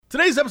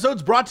Today's episode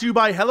is brought to you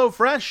by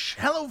HelloFresh.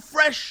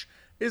 HelloFresh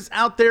is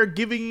out there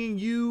giving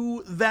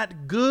you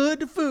that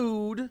good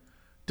food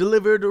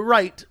delivered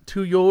right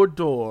to your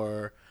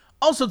door.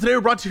 Also, today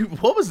we're brought to you...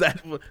 What was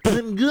that? Good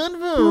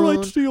food.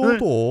 Right to your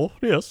door,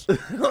 yes.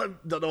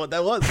 Don't know what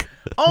that was.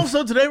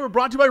 Also, today we're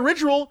brought to you by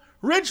Ritual.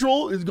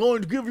 Ritual is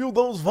going to give you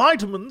those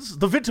vitamins.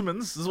 The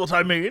vitamins is what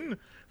I mean.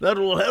 That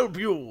will help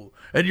you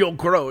and your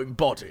growing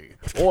body.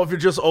 Or if you're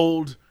just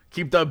old,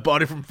 keep that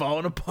body from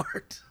falling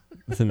apart.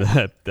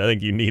 I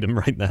think you need him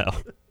right now.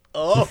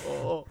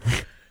 Oh.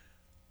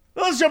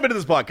 Let's jump into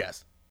this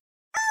podcast.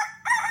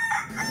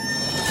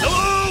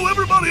 Hello,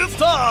 everybody. It's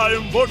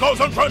time for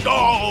Ghost and Friend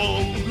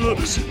Dog.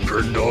 Ghost and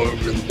Friend Dog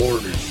in the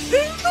morning.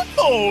 In the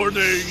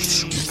morning.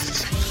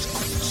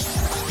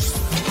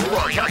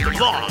 Broadcasting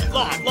live.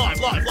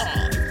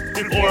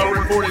 In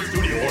 4-hour recording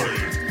studio.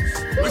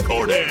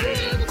 Recording.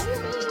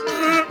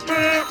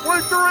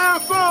 Wake your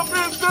ass up.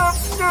 It's the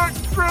Ghost and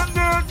Friend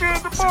Dog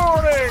in the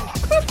morning.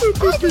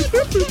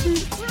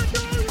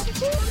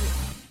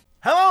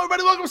 Hello,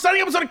 everybody. Welcome to a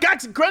exciting episode of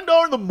Cox and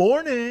Crendor in the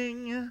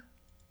morning.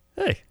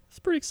 Hey, it's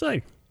pretty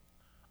exciting.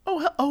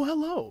 Oh,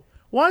 hello.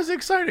 Why is it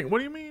exciting? What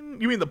do you mean?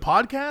 You mean the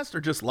podcast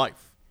or just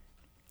life?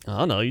 I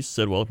don't know. You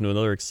said welcome to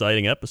another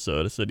exciting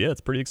episode. I said, yeah,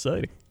 it's pretty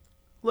exciting.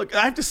 Look,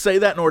 I have to say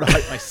that in order to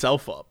hype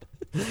myself up.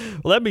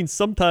 Well, that means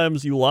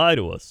sometimes you lie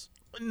to us.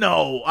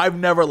 No, I've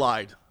never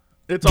lied.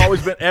 It's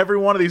always been, every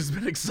one of these has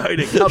been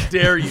exciting. How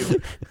dare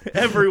you?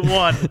 Every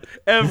one.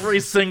 Every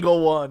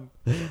single one.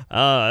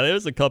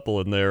 There's a couple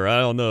in there.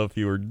 I don't know if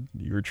you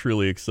were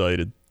truly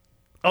excited.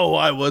 Oh,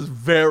 I was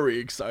very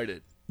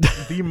excited.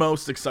 The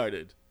most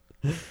excited.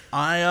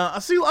 I'm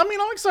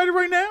excited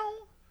right now.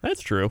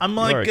 That's true. I'm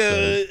like,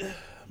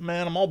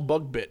 man, I'm all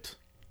bug bit.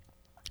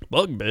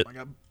 Bug bit?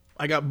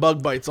 I got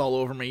bug bites all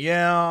over me,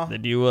 yeah.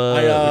 Did you, we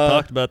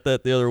talked about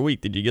that the other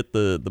week. Did you get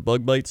the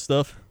bug bite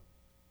stuff?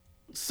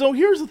 So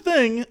here's the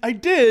thing. I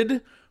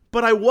did,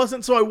 but I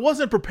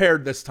wasn't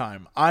prepared this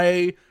time.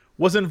 I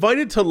was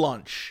invited to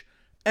lunch,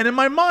 and in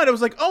my mind, I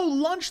was like, oh,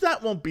 lunch,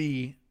 that won't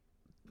be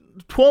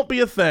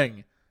a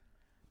thing.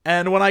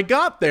 And when I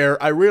got there,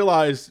 I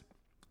realized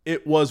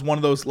it was one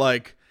of those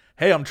like,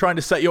 hey, I'm trying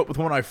to set you up with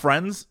one of my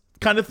friends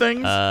kind of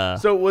things.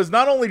 So it was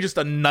not only just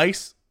a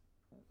nice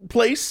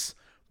place,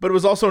 but it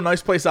was also a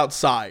nice place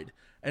outside.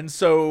 And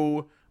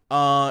so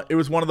it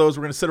was one of those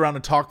we're going to sit around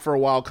and talk for a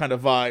while kind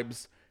of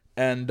vibes.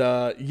 And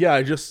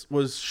I just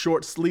was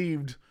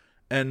short-sleeved.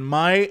 And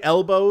my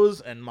elbows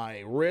and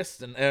my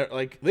wrists and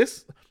like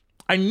this,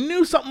 I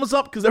knew something was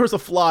up because there was a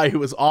fly who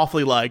was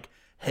awfully like,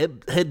 hey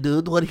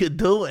dude, what are you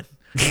doing?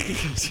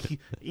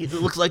 It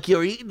looks like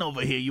you're eating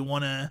over here. You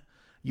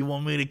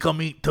want me to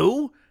come eat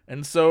too?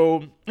 And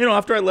so,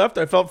 after I left,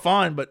 I felt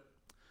fine, but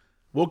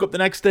woke up the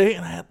next day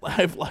and I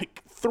have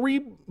like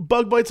 3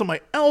 bug bites on my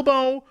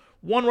elbow,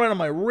 1 right on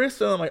my wrist,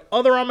 and on my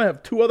other arm I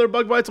have 2 other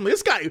bug bites. I'm like,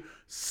 this guy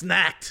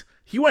snacked.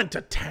 He went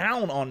to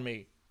town on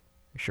me.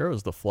 You sure it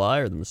was the fly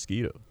or the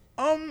mosquito?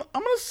 I'm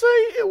gonna say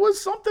it was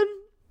something.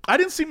 I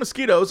didn't see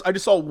mosquitoes. I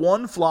just saw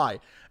 1 fly.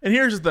 And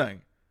here's the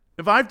thing.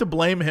 If I have to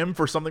blame him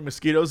for something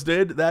mosquitoes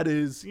did, that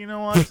is, you know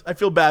what? I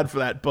feel bad for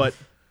that, but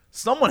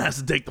someone has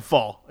to take the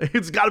fall.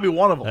 It's got to be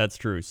one of them. That's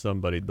true.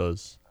 Somebody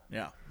does.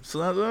 Yeah. So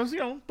that was,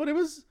 but it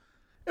was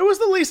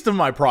the least of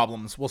my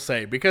problems, we'll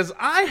say, because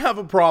I have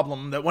a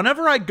problem that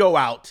whenever I go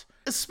out,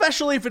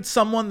 especially if it's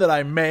someone that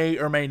I may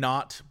or may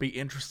not be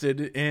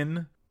interested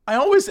in, I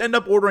always end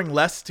up ordering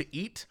less to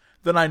eat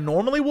than I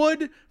normally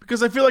would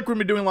because I feel like we're going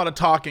to be doing a lot of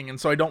talking,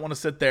 and so I don't want to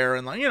sit there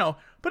and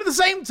but at the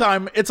same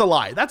time, it's a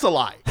lie. That's a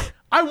lie.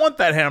 I want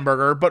that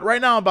hamburger, but right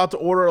now I'm about to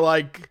order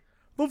like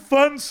the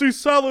fancy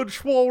salad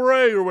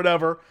soiree or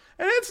whatever,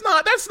 and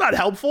that's not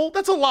helpful.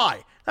 That's a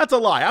lie. That's a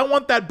lie. I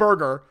want that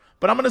burger,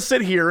 but I'm going to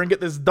sit here and get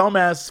this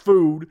dumbass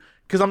food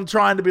because I'm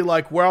trying to be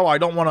like, well, I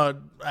don't want to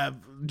have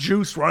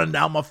juice running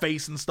down my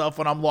face and stuff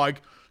when I'm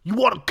like, you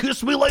want to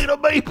kiss me later,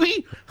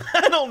 baby?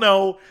 I don't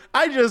know.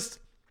 I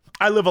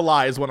live a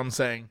lie is what I'm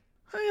saying.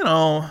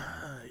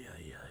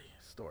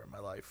 Story of my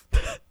life.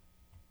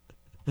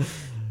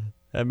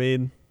 I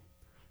mean,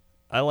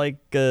 I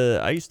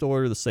used to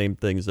order the same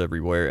things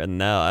everywhere, and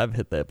now I've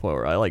hit that point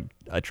where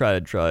I try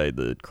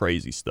the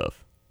crazy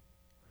stuff.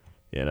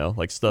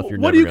 Like stuff you're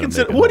never gonna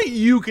make. What do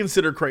you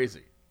consider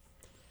crazy?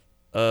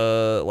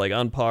 Like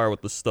on par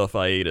with the stuff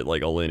I ate at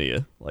like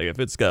Alinea. Like if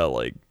it's got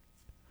like,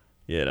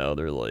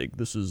 they're like,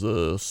 this is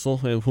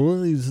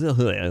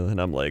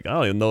and I'm like, I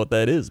don't even know what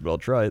that is, but I'll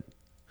try it.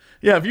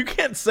 Yeah, if you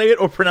can't say it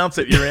or pronounce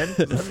it, you're in.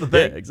 That's the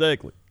thing. Yeah,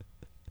 exactly.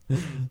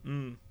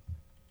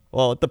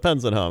 Well, it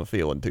depends on how I'm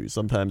feeling too.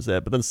 Sometimes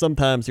that, but then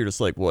sometimes you're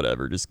just like,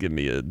 whatever, just give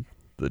me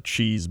the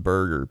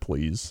cheeseburger,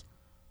 please.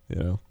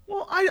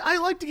 Well, I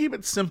like to keep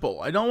it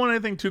simple. I don't want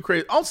anything too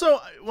crazy. Also,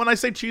 when I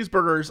say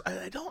cheeseburgers,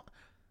 I don't.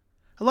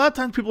 A lot of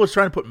times people are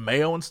trying to put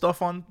mayo and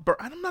stuff on, but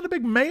I'm not a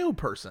big mayo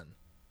person.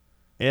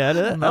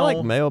 Yeah, I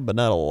like mayo, but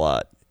not a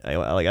lot. I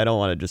don't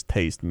want to just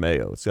taste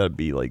mayo. It's got to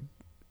be like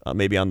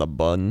maybe on the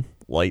bun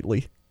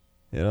lightly,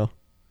 Just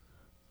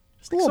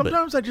a little bit.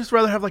 Sometimes I just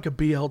rather have like a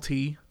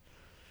BLT.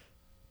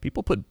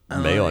 People put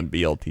mayo on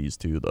BLTs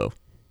too, though.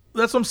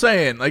 That's what I'm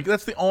saying. Like,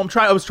 that's the only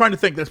I was trying to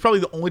think. That's probably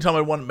the only time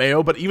I want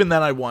mayo, but even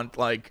then I want,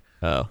 like,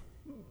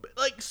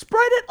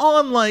 spread it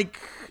on, like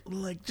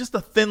just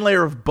a thin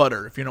layer of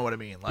butter, if you know what I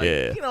mean. Like,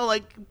 you know,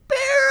 like,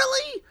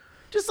 barely,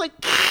 just, like,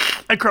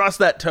 across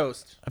that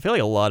toast. I feel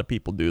like a lot of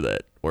people do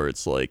that, where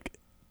it's like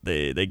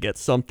they get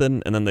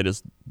something and then they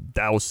just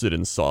douse it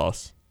in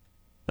sauce.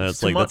 And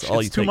it's like, that's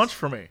all you It's too much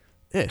for me.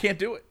 Yeah. I can't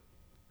do it.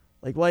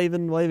 Like, why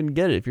even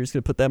get it if you're just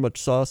gonna put that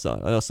much sauce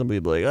on? I know somebody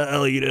would be like,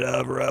 I'll eat it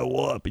however I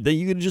want. But then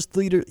you could just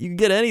eat it. You can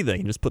get anything.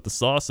 You just put the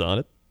sauce on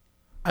it.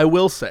 I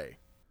will say,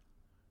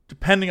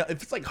 depending on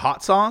if it's like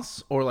hot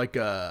sauce or like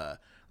a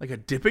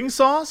dipping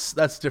sauce,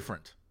 that's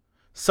different.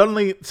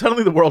 Suddenly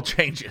the world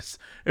changes.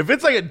 If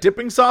it's like a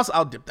dipping sauce,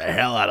 I'll dip the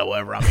hell out of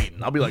whatever I'm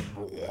eating. I'll be like,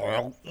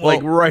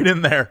 right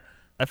in there.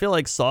 I feel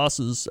like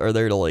sauces are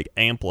there to, like,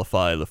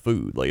 amplify the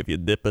food. Like, if you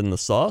dip in the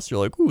sauce,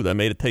 you're like, ooh, that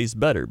made it taste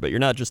better. But you're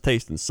not just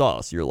tasting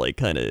sauce. You're,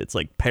 like, it's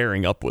like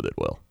pairing up with it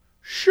well.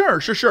 Sure.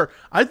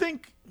 I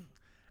think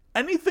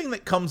anything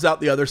that comes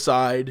out the other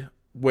side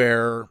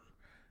where,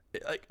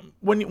 like,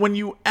 when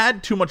you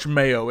add too much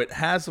mayo, it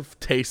has a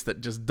taste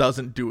that just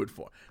doesn't do it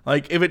for.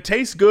 Like, if it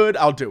tastes good,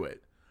 I'll do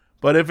it.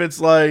 But if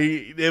it's like,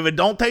 if it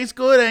don't taste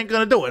good, I ain't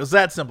gonna do it. It's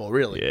that simple,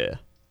 really. Yeah.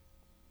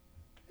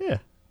 I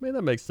mean,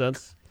 that makes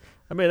sense.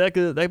 I mean, that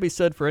could be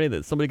said for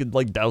anything. Somebody could,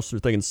 like, douse their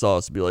thing in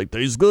sauce and be like,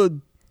 tastes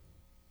good.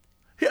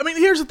 I mean,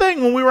 here's the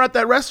thing. When we were at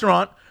that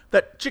restaurant,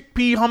 that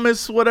chickpea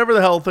hummus, whatever the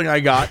hell thing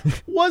I got,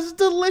 was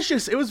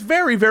delicious. It was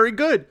very, very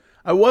good.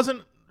 I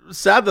wasn't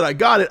sad that I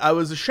got it. I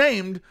was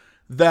ashamed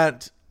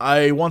that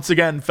I once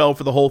again fell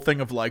for the whole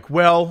thing of like,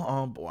 well,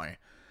 oh boy,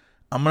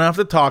 I'm going to have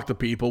to talk to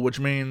people, which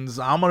means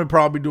I'm going to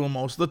probably be doing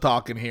most of the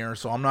talking here,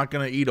 so I'm not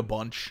going to eat a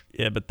bunch.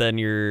 Yeah, but then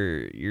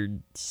you're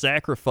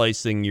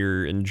sacrificing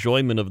your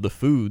enjoyment of the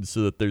food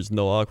so that there's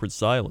no awkward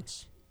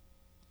silence.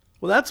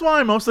 Well, that's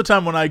why most of the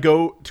time when I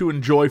go to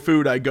enjoy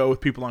food, I go with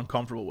people I'm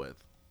comfortable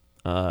with.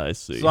 I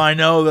see. So I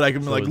know that I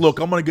can be like, look,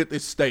 I'm going to get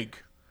this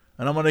steak,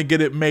 and I'm going to get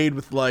it made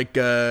with, like,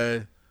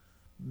 the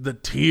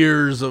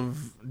tears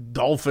of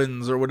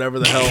dolphins or whatever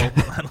the hell.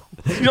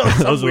 You know,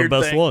 those are the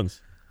best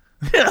ones.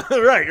 Yeah,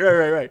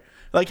 right.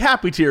 Like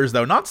happy tears,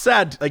 though, not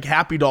sad. Like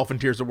happy dolphin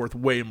tears are worth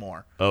way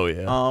more. Oh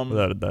yeah,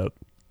 without a doubt.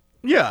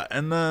 Yeah,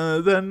 and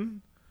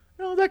then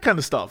that kind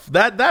of stuff.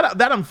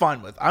 That I'm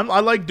fine with.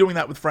 I like doing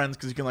that with friends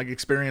because you can like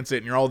experience it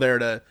and you're all there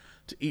to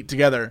eat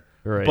together.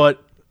 Right.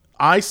 But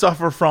I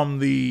suffer from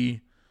the,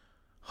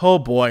 oh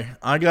boy,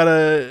 I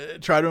gotta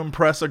try to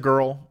impress a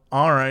girl.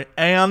 All right,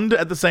 and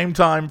at the same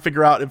time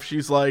figure out if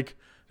she's like,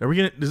 are we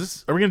gonna do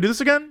this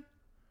again?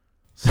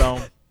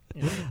 So,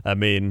 I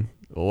mean.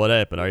 What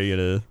happened? Are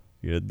you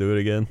gonna do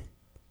it again?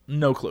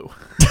 No clue.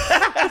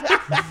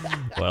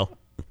 Well,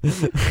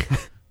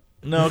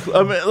 no clue.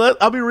 I mean,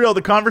 I'll be real.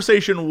 The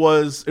conversation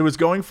was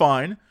going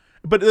fine,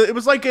 but it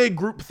was like a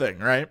group thing,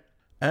 right?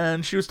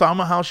 And she was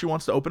talking about how she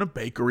wants to open a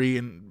bakery,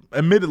 and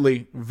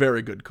admittedly,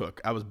 very good cook.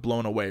 I was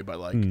blown away by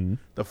like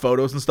the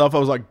photos and stuff. I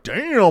was like,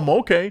 damn,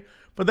 okay.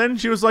 But then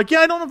she was like, yeah,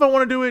 I don't know if I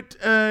want to do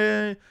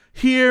it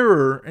here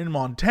or in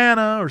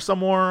Montana or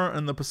somewhere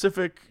in the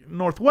Pacific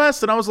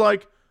Northwest. And I was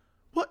like,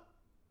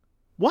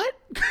 what?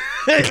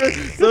 So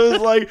it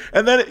was like,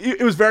 and then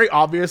it was very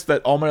obvious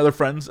that all my other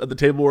friends at the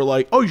table were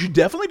like, oh, you should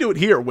definitely do it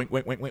here. Wink,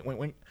 wink, wink, wink, wink,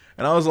 wink.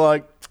 And I was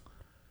like,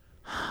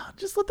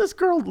 just let this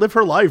girl live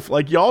her life.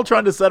 Like, y'all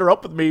trying to set her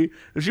up with me.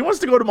 If she wants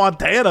to go to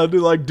Montana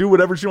to like do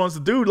whatever she wants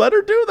to do, let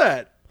her do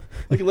that.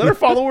 Like, let her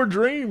follow her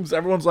dreams.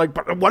 Everyone's like,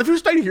 but what if you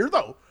stayed here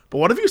though? But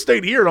what if you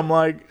stayed here? And I'm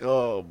like,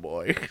 oh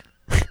boy.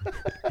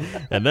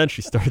 And then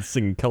she started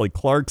singing Kelly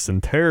Clarkson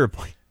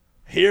terribly.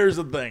 Here's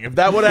the thing. If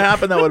that would have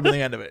happened, that would have been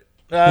the end of it.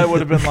 I would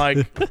have been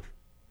like,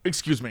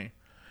 excuse me,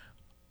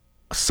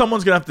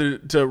 someone's going to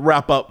have to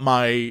wrap up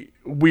my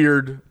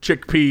weird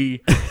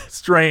chickpea,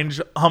 strange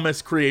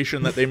hummus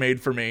creation that they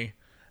made for me.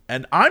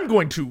 And I'm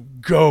going to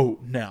go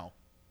now.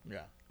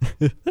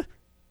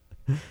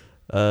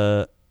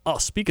 Yeah.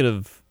 Speaking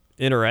of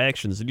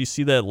interactions, did you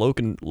see that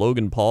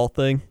Logan Paul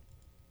thing?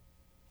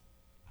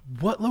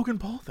 What Logan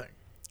Paul thing?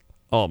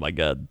 Oh, my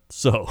God.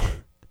 So,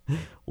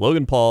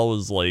 Logan Paul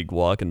was, like,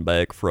 walking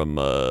back from,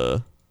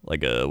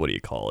 like a, what do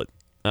you call it?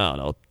 I don't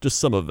know, just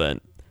some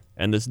event.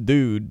 And this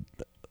dude,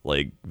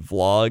 like,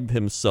 vlogged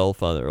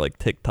himself on, or, like,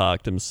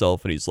 TikToked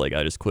himself, and he's like,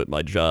 I just quit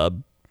my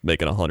job,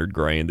 making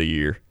 $100,000 a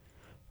year.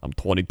 I'm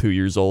 22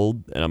 years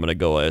old, and I'm going to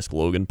go ask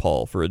Logan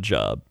Paul for a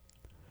job.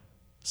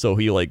 So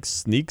he, like,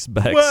 sneaks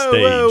backstage.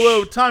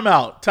 Whoa, time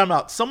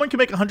out. Someone can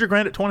make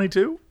 $100,000 at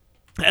 22?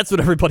 That's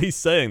what everybody's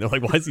saying. They're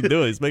like, why is he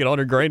doing it? He's making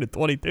 $100,000 at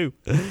 22.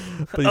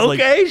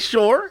 Okay,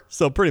 sure.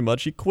 So pretty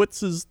much he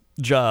quits his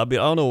job. I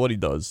don't know what he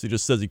does. He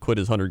just says he quit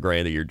his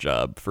 $100,000 a year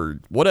job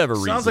for whatever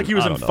reason. Sounds like he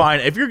was in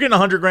finance. If you're getting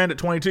 $100,000 at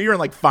 22, you're in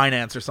like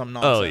finance or some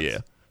nonsense. Oh, yeah.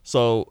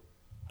 So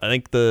I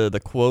think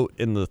the quote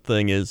in the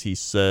thing is he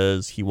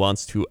says he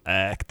wants to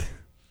act.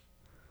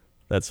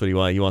 That's what he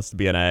wants. He wants to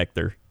be an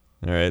actor.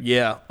 All right.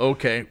 Yeah.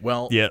 Okay.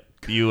 Well. Yeah.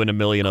 You and a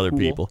million other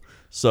people.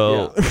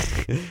 So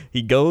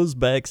he goes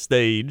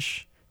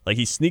backstage Like,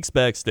 he sneaks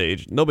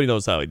backstage. Nobody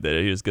knows how he did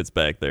it. He just gets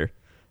back there.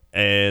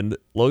 And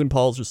Logan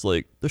Paul's just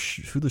like,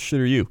 who the shit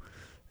are you?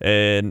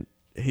 And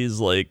he's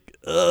like,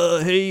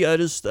 hey,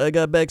 I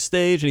got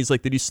backstage. And he's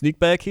like, did you sneak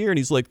back here? And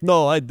he's like,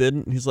 no, I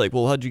didn't. And he's like,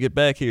 well, how'd you get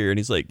back here? And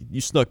he's like,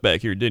 you snuck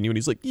back here, didn't you? And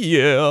he's like,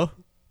 yeah.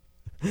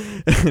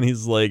 And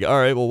he's like, all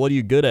right, well, what are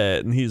you good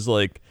at? And he's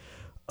like,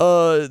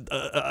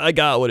 I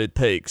got what it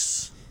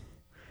takes.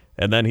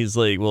 And then he's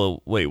like,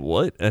 well, wait,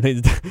 what? And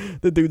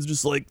the dude's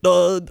just like, I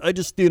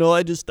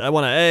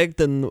want to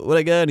act and what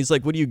I got. And he's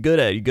like, what are you good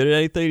at? You good at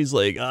anything? He's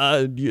like,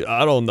 I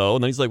don't know.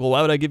 And then he's like, well,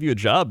 why would I give you a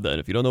job then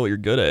if you don't know what you're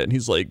good at? And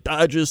he's like,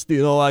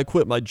 I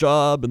quit my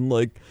job and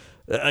like,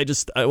 I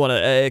want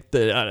to act.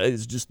 And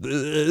it's just,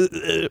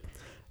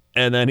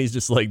 and then he's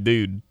just like,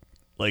 dude,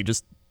 like,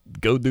 just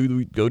go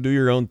do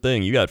your own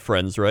thing. You got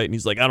friends, right? And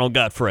he's like, I don't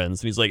got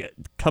friends. And he's like,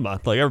 come on,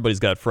 like, everybody's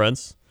got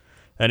friends.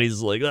 And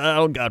he's like, I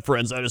don't got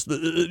friends. And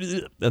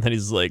then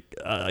he's like,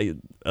 I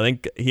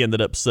think he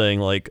ended up saying,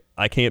 like,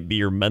 I can't be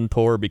your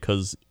mentor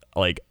because,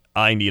 like,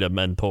 I need a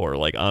mentor.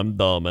 Like, I'm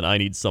dumb and I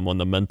need someone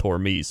to mentor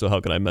me. So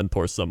how can I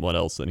mentor someone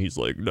else? And he's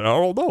like, I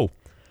don't know.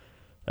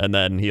 And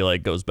then he,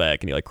 like, goes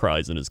back and he, like,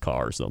 cries in his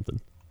car or something.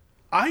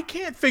 I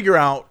can't figure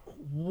out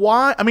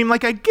why. I mean,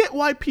 like, I get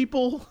why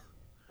people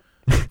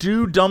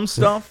do dumb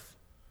stuff.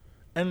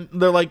 And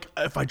they're like,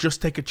 if I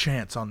just take a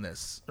chance on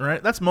this,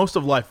 right? That's most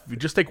of life. If you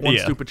just take one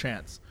stupid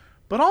chance.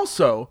 But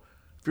also,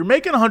 if you're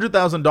making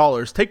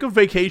 $100,000, take a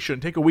vacation,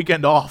 take a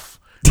weekend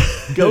off,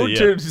 go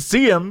to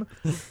see him,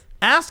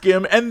 ask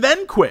him, and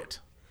then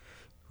quit.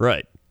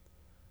 Right.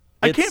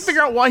 I can't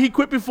figure out why he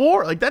quit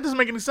before. Like, that doesn't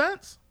make any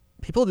sense.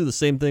 People do the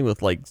same thing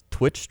with, like,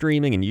 Twitch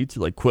streaming and YouTube.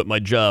 Like, quit my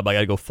job. I got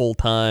to go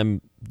full-time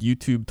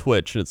YouTube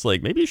Twitch. And it's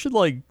like, maybe you should,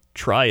 like,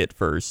 try it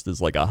first as,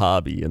 like, a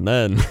hobby. And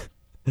then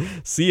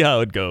see how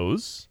it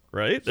goes,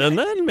 right? And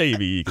then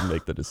maybe you can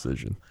make the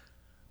decision.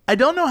 I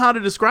don't know how to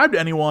describe to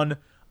anyone.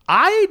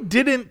 I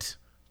didn't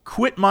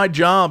quit my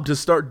job to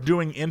start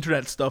doing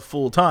internet stuff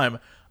full time.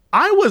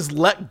 I was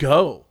let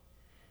go.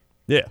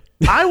 Yeah.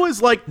 I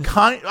was like,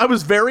 I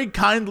was very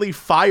kindly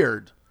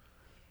fired.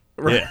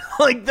 Right? Yeah.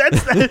 Like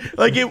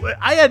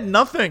I had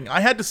nothing. I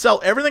had to sell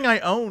everything I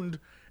owned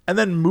and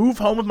then move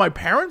home with my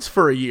parents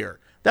for a year.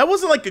 That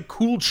wasn't like a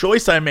cool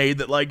choice I made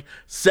that like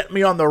set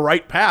me on the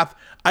right path.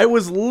 I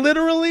was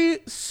literally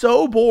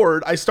so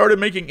bored, I started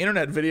making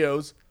internet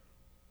videos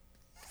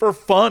for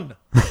fun.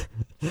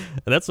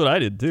 And that's what I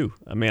did too.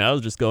 I mean, I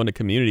was just going to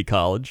community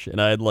college, and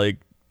I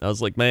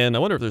was like, man, I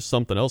wonder if there's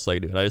something else I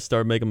can do. And I just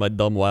started making my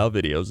dumb WoW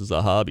videos as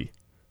a hobby.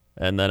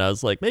 And then I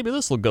was like, maybe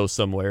this will go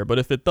somewhere, but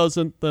if it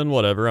doesn't, then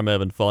whatever, I'm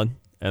having fun.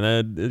 And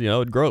then,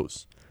 it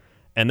grows.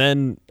 And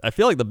then I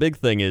feel like the big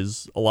thing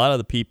is a lot of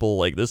the people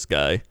like this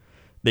guy,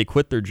 they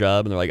quit their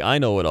job and they're like, I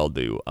know what I'll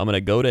do. I'm going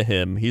to go to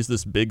him. He's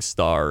this big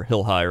star.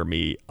 He'll hire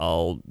me.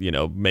 I'll,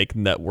 make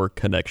network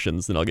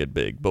connections and I'll get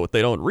big. But what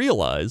they don't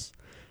realize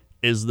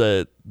is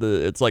that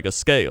it's like a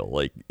scale.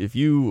 Like, if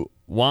you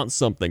want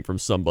something from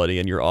somebody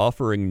and you're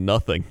offering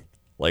nothing,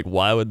 like,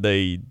 why would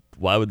they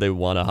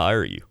want to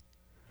hire you?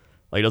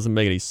 Like, it doesn't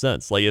make any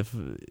sense. Like, if,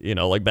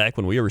 like back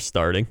when we were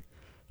starting,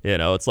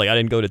 it's like I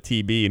didn't go to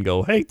TB and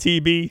go, hey,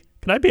 TB,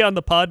 can I be on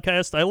the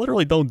podcast? I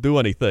literally don't do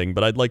anything,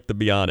 but I'd like to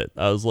be on it.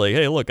 I was like,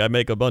 hey, look, I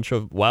make a bunch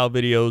of WoW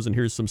videos and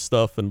here's some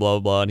stuff and blah,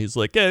 blah, blah. And he's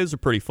like, yeah, these are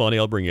pretty funny.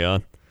 I'll bring you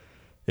on.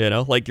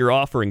 Like, you're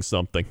offering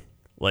something.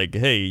 Like,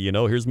 hey,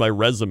 here's my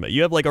resume.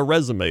 You have like a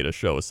resume to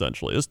show,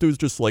 essentially. This dude's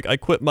just like, I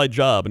quit my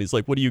job. And he's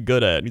like, what are you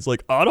good at? And he's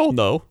like, I don't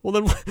know. Well,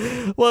 then,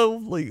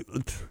 like,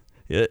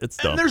 yeah, it's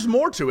dumb. And there's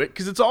more to it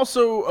because it's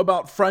also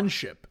about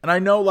friendship. And I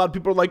know a lot of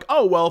people are like,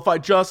 oh, well, if I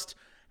just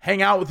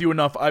hang out with you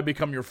enough, I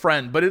become your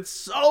friend. But it's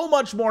so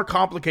much more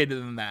complicated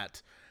than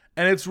that.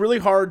 And it's really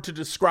hard to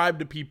describe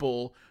to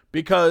people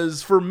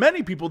because for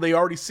many people, they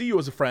already see you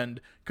as a friend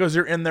because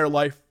you're in their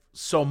life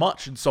so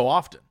much and so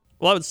often.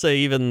 Well, I would say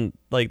even,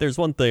 like, there's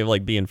one thing of,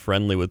 like, being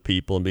friendly with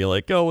people and being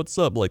like, oh, what's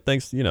up? Like,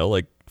 thanks,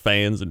 like,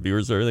 fans and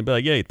viewers or everything. Be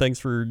like, hey, thanks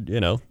for,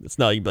 it's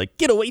not, you'd be like,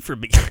 get away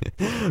from me,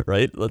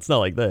 right? It's not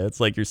like that. It's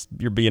like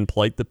you're being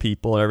polite to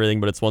people and everything,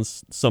 but it's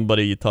once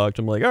somebody you talk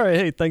to them, like, all right,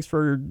 hey, thanks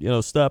for,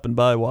 stopping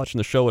by, watching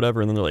the show,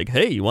 whatever. And then they're like,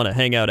 hey, you want to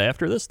hang out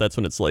after this? That's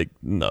when it's like,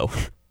 no.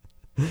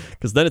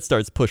 Because then it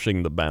starts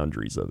pushing the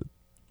boundaries of it.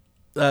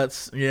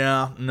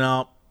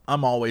 No,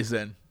 I'm always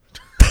in.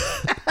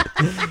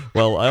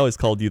 Well, I always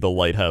called you the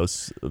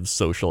lighthouse of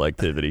social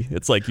activity.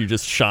 It's like you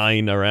just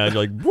shine around,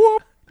 you're like,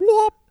 whoop,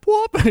 whoop,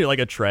 whoop. And you're like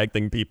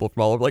attracting people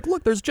from all over. Like,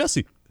 look, there's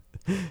Jesse.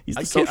 He's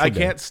the social guy. I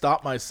can't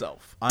stop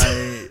myself.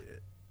 I'm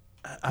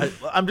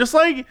just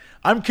like,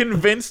 I'm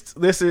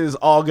convinced this is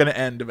all going to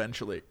end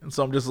eventually. And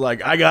so I'm just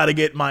like, I got to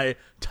get my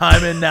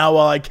time in now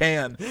while I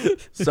can.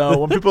 So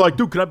when people are like,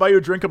 dude, can I buy you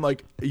a drink? I'm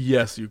like,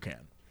 yes, you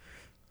can.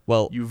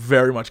 Well, you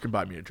very much can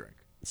buy me a drink.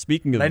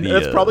 Speaking of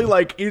that's probably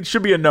like, it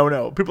should be a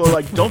no-no. People are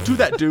like, don't do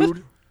that,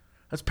 dude.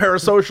 That's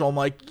parasocial. I'm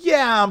like,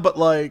 yeah, but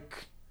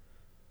like,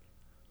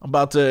 I'm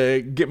about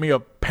to get me a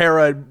pair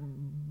of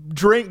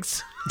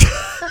drinks.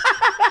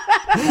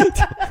 I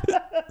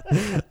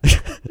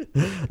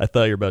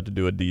thought you were about to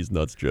do a D's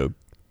Nuts joke.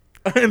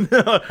 And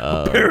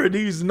a pair of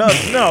these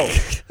nuts.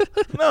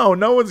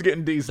 No one's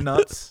getting these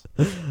nuts.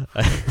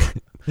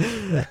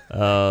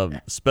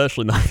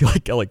 Especially not if you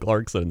like Kelly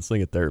Clarkson and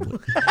sing it terribly.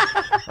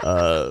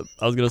 I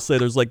was gonna say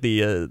there's like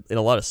the in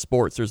a lot of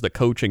sports there's the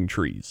coaching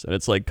trees, and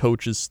it's like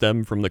coaches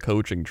stem from the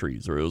coaching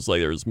trees. Or it was like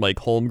there's Mike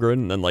Holmgren,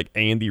 and then like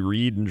Andy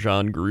Reid and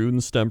John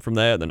Gruden stem from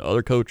that, and then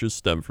other coaches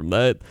stem from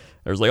that.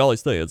 There's like all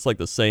these things. It's like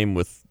the same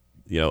with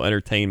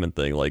entertainment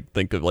thing. Like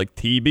think of like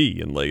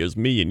TB, and like there's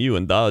me and you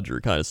and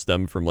Dodger kind of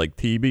stem from like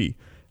TB.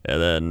 And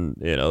then,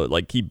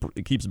 like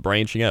it keeps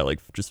branching out. Like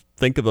just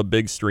think of a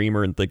big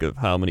streamer and think of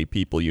how many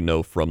people you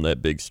know from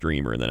that big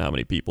streamer, and then how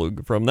many people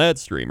from that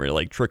streamer. It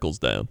like trickles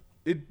down.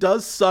 It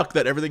does suck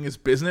that everything is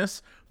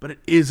business, but it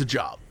is a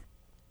job.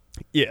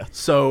 Yeah.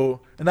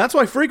 So, and that's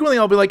why frequently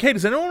I'll be like, hey,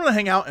 does anyone want to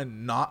hang out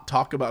and not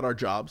talk about our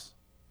jobs?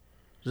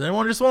 Does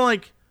anyone just want to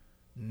like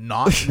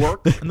not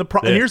work? And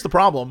and here's the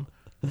problem.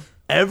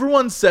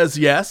 Everyone says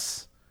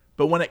yes,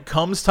 but when it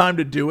comes time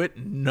to do it,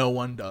 no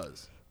one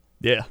does.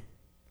 Yeah.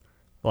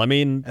 Well, I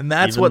mean, and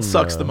that's what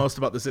sucks the most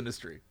about this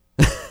industry.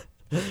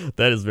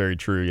 That is very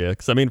true, yeah.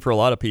 Because I mean, for a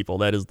lot of people,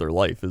 that is their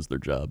life, is their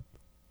job.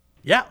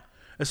 Yeah,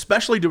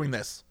 especially doing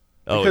this,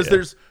 because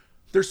there's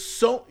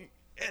so,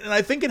 and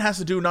I think it has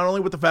to do not only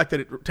with the fact that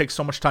it takes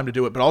so much time to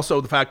do it, but also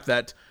the fact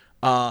that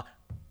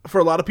for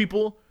a lot of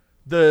people,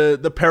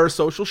 the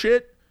parasocial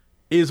shit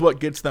is what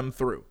gets them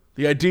through.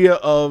 The idea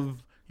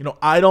of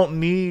I don't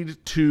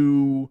need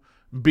to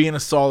be in a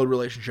solid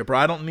relationship, or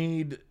I don't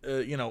need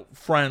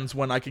friends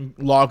when I can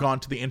log on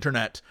to the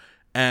internet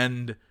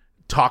and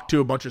talk to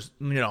a bunch of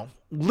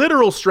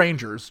literal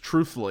strangers,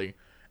 truthfully,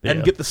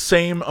 and get the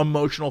same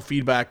emotional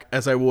feedback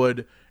as I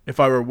would if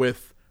I were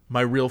with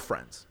my real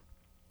friends.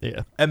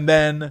 Yeah. And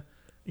then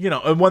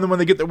and when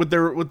they get there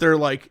with their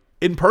like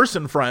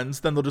in-person friends,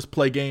 then they'll just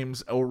play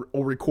games or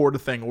record a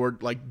thing or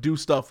like do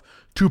stuff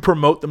to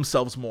promote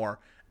themselves more.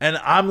 And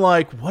I'm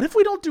like, what if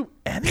we don't do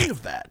any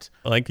of that?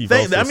 I think you've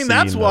also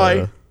that's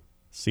why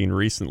seen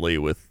recently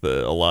with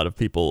a lot of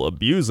people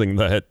abusing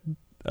that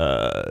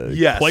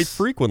quite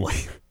frequently.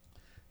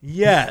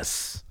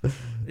 Yes.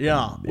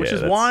 Yeah. Which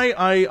is why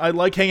I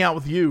like hanging out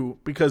with you,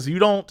 because you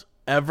don't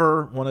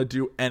ever want to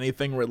do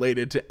anything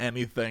related to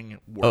anything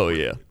work. Oh,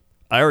 yeah.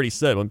 I already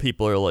said when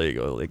people are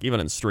like even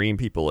in stream,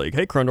 people like,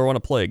 hey, Krundor, want to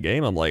play a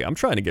game? I'm like, I'm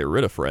trying to get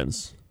rid of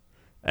friends.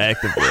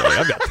 Actively, like,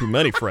 I've got too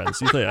many friends.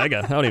 You think I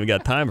don't even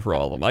got time for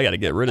all of them. I got to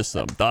get rid of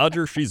some.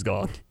 Dodger, she's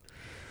gone.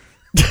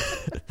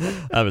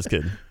 I was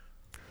kidding.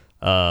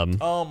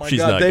 Oh my she's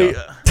god, not gone.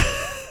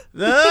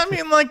 I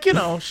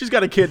mean, she's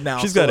got a kid now.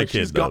 She's got a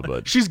kid,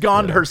 but she's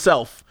gone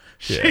herself.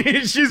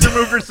 Yeah. She's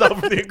removed herself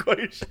from the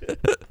equation.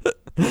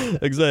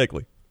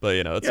 Exactly, but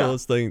it's all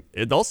this thing.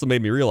 It also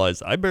made me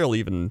realize I barely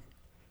even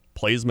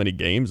play as many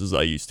games as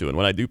I used to, and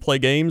when I do play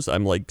games,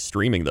 I'm like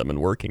streaming them and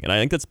working, and I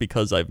think that's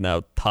because I've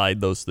now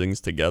tied those things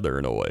together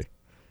in a way.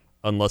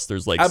 Unless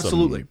there's like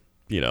absolutely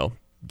some,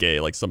 gay,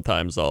 like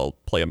sometimes I'll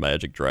play a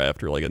Magic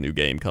Draft or like a new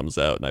game comes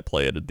out and I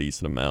play it a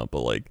decent amount,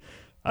 but like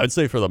I would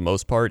say for the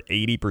most part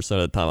 80%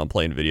 of the time I'm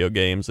playing video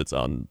games, it's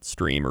on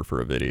stream or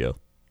for a video.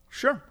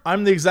 Sure,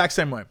 I'm the exact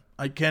same way.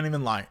 I can't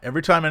even lie.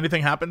 Every time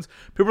anything happens,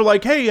 people are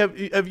like, hey,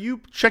 have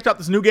you checked out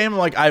this new game? I'm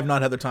like, I have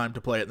not had the time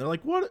to play it. And they're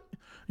like, what?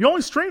 You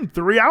only streamed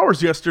 3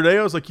 hours yesterday.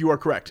 I was like, you are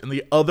correct. And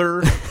the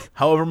other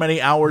however many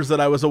hours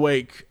that I was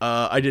awake,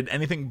 I did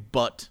anything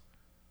but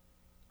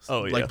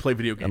play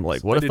video games. I'm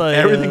like,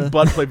 everything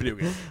but play video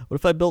games. What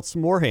if I built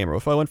some Warhammer? What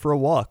if I went for a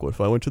walk? What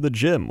if I went to the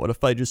gym? What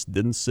if I just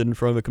didn't sit in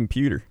front of a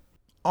computer?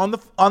 On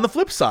the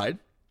flip side,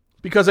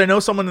 because I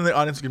know someone in the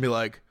audience is going to be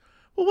like,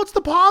 well, what's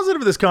the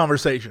positive of this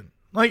conversation?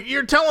 Like,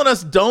 you're telling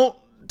us don't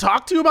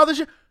talk to you about this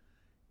shit?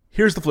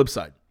 Here's the flip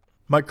side.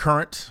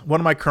 One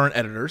of my current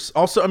editors.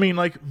 Also, I mean,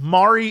 like,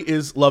 Mari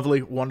is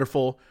lovely,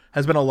 wonderful,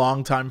 has been a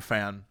longtime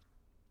fan.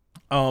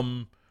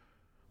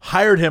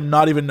 Hired him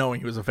not even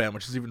knowing he was a fan,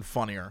 which is even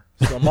funnier.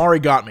 So Mari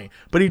got me.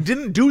 But he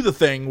didn't do the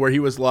thing where he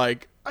was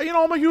like,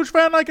 I'm a huge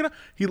fan.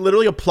 He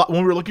literally applied.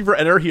 When we were looking for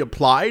an editor, he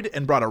applied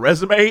and brought a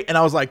resume. And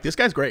I was like, this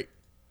guy's great.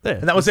 Yeah,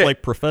 and that was it.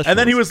 Like professional. And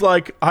then he was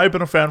like, I've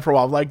been a fan for a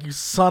while. I'm like, you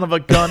son of a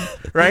gun,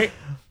 right?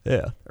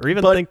 Yeah. Or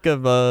even think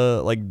of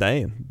like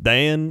Dan.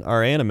 Dan,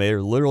 our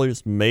animator, literally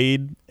just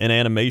made an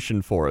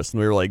animation for us. And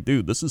we were like,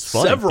 dude, this is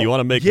fun. Do you want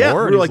to make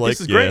more? We were like,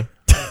 this is great.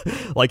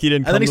 Like he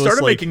didn't come to us. And then he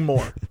started making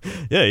more.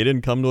 Yeah, he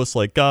didn't come to us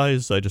like,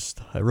 guys, I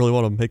really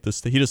want to make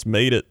this. He just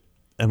made it.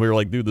 And we were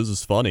like, dude, this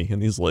is funny.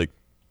 And he's like,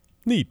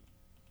 neat.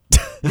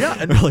 Yeah.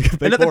 And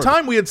at the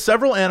time, we had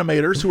several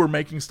animators who were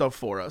making stuff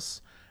for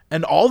us.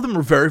 And all of them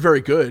were very,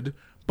 very good.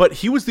 But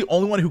he was the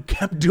only one who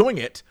kept doing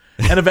it.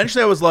 And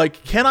eventually I was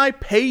like, can I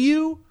pay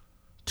you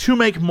to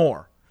make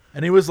more?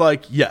 And he was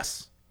like,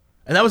 yes.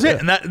 And that was it.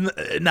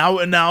 And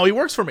now he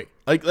works for me.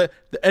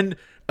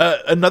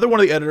 Another one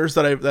of the editors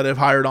that I've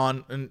hired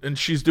on, and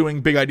she's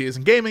doing Big Ideas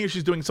in Gaming, and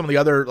she's doing some of the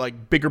other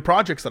like bigger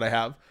projects that I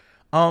have.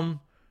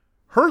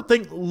 Her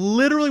thing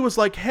literally was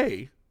like,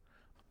 hey,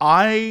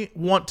 I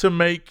want to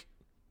make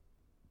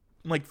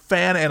like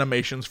fan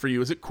animations for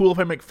you. Is it cool if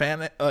I make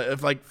fan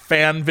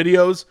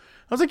videos?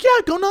 I was like, yeah,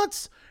 go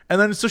nuts.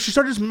 And then so she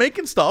started just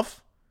making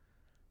stuff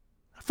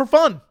for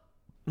fun.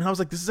 And I was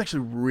like, this is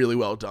actually really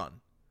well done.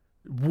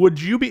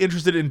 Would you be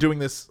interested in doing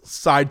this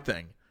side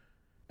thing?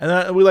 And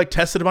then we like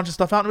tested a bunch of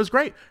stuff out and it was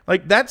great.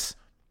 Like that's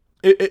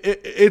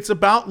it's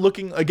about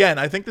looking again.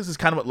 I think this is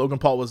kind of what Logan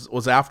Paul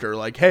was after.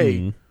 Like,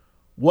 hey,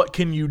 what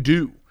can you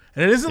do?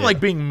 And it isn't like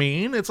being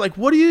mean. It's like,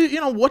 what do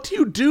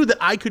you do that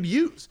I could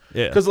use?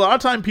 Yeah. Because a lot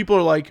of time people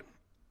are like,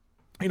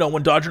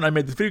 when Dodger and I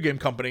made the video game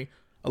company,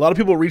 a lot of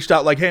people reached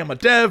out like, hey, I'm a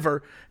dev,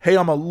 or hey,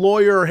 I'm a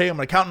lawyer, or hey, I'm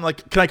an accountant.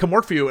 Like, can I come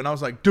work for you? And I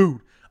was like, dude,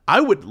 I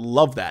would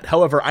love that.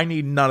 However, I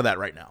need none of that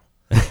right now.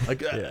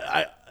 Like,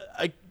 I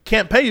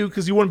can't pay you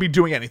because you wouldn't be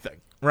doing anything,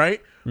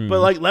 right?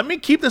 But like, let me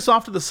keep this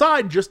off to the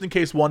side just in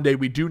case one day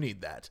we do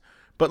need that.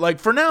 But like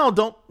for now,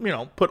 don't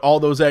put all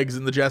those eggs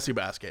in the Jesse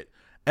basket.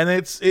 And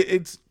it's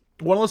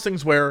one of those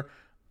things where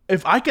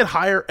if I could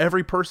hire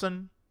every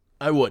person,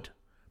 I would,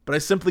 but I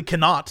simply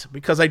cannot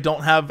because I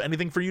don't have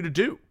anything for you to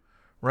do,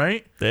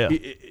 right? Yeah.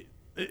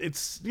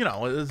 It's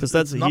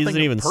because he doesn't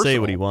even say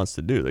what he wants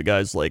to do. The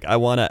guy's like, I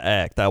want to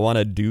act, I want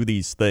to do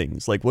these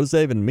things. Like, what does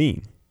that even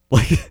mean?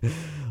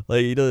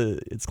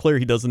 It's clear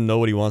he doesn't know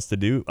what he wants to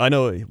do. I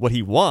know what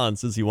he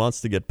wants is he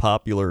wants to get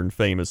popular and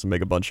famous and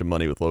make a bunch of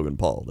money with Logan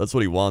Paul. That's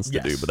what he wants to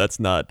do, but that's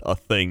not a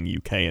thing you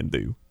can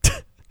do.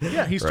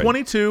 Yeah, he's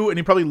 22 and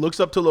he probably looks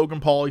up to Logan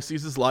Paul. He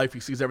sees his life, he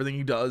sees everything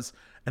he does,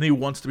 and he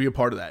wants to be a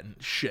part of that. And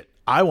shit,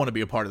 I want to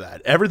be a part of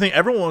that.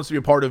 Everyone wants to be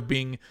a part of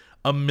being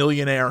a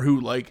millionaire who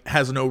like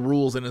has no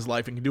rules in his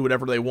life and can do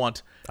whatever they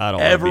want. I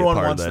don't. Everyone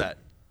wants that.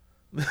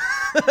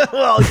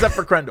 Well, except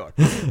for Krendor.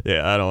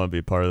 Yeah, I don't want to be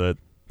a part of that.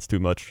 It's too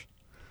much.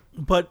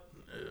 But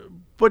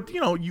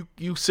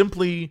you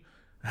simply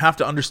have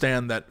to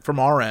understand that from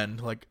our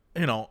end, like,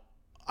 if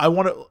I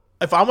want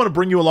to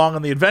bring you along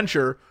on the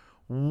adventure,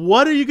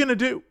 what are you going to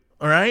do?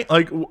 All right?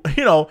 Like,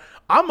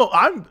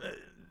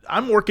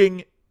 I'm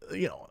working,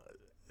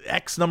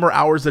 X number of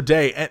hours a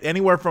day,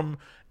 anywhere from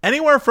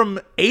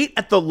 8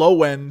 at the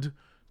low end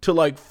to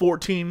like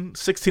 14,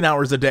 16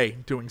 hours a day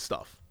doing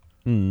stuff.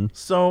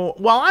 So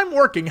while I'm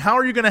working, how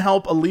are you going to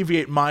help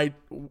alleviate my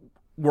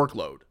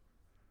workload?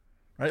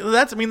 Right?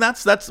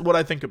 That's what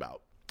I think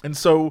about. And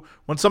so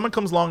when someone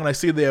comes along and I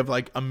see they have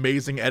like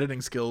amazing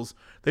editing skills,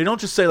 they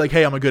don't just say like,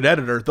 hey, I'm a good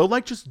editor. They'll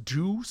like just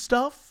do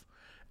stuff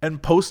and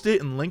post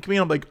it and link me.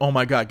 And I'm like, oh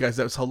my God, guys,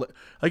 that was hilarious.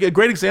 Like a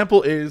great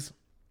example is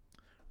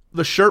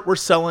the shirt we're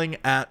selling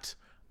at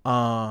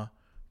the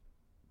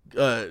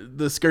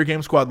Scary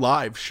Game Squad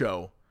live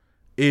show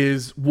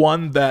is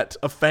one that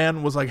a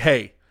fan was like,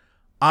 hey,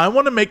 I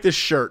want to make this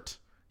shirt.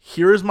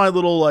 Here's my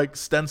little like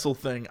stencil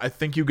thing. I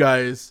think you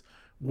guys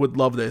would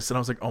love this. And I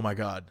was like, oh my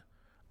God,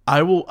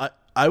 I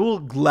will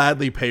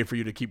gladly pay for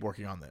you to keep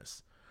working on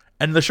this.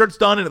 And the shirt's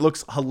done and it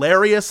looks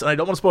hilarious. And I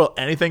don't want to spoil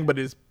anything, but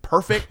it is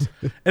perfect.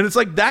 And it's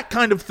like that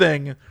kind of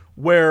thing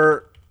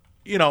where,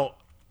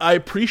 I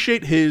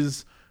appreciate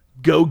his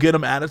go get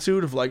him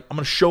attitude of like, I'm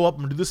going to show up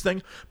and do this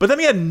thing. But then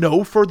he had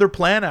no further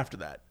plan after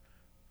that.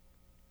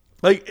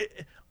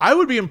 Like, I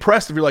would be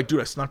impressed if you're like, dude,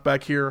 I snuck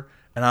back here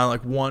and I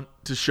like want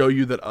to show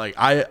you that like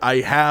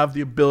I have the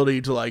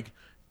ability to like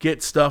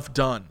get stuff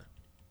done.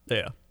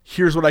 Yeah.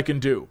 Here's what I can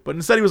do. But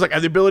instead he was like, I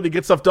have the ability to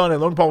get stuff done.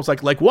 And Logan Paul was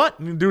like what?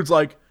 And the dude's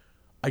like,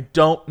 I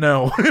don't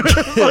know.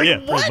 Like,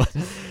 yeah, what?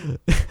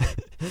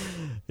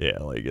 Yeah,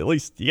 like at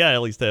least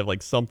have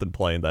like something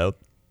planned out.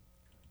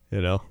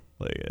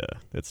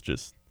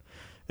 It's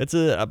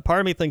a part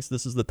of me thinks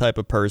this is the type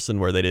of person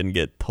where they didn't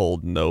get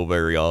told no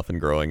very often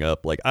growing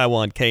up. Like, I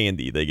want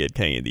candy, they get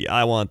candy.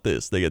 I want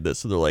this, they get this.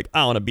 So they're like,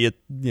 I want to be a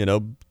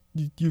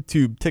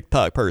YouTube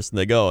TikTok person.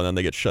 They go and then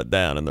they get shut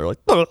down and they're like,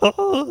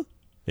 I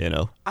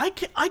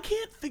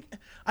can't think.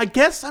 I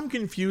guess I'm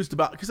confused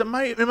about because in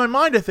my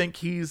mind I think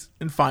he's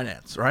in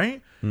finance,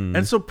 right?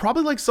 And so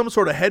probably like some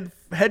sort of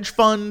hedge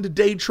fund,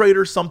 day trade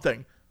or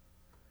something.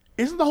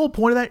 Isn't the whole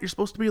point of that you're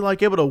supposed to be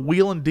like able to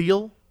wheel and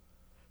deal?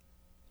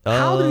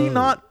 How did he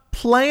not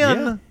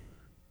plan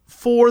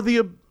for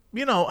the,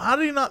 how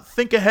did he not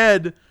think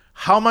ahead?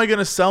 How am I going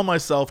to sell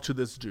myself to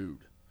this dude?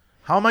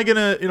 How am I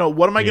going to,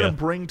 what am I going to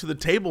bring to the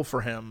table for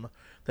him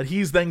that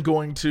he's then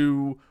going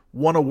to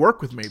want to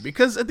work with me?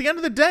 Because at the end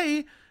of the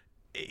day,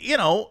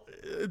 it's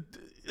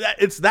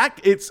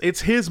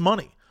his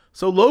money.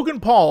 So Logan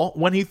Paul,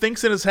 when he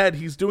thinks in his head,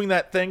 he's doing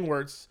that thing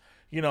where it's,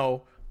 you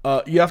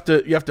have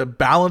to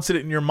balance it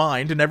in your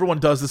mind. And everyone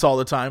does this all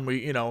the time.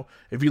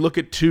 If you look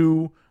at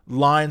two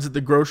lines at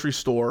the grocery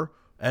store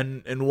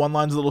and one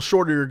line's a little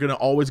shorter, you're going to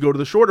always go to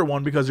the shorter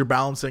one because you're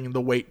balancing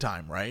the wait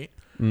time, right?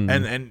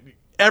 And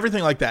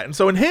everything like that. And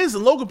so in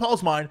Logan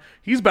Paul's mind,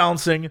 he's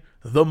balancing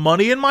the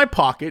money in my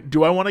pocket.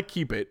 Do I want to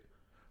keep it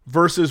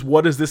versus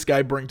what does this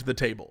guy bring to the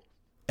table?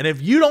 And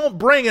if you don't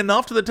bring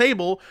enough to the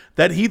table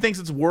that he thinks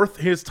it's worth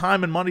his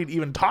time and money to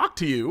even talk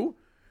to you,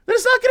 then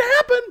it's not going to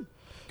happen.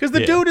 Because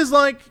the dude is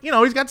like,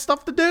 he's got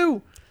stuff to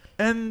do.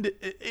 And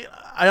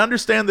I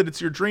understand that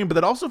it's your dream, but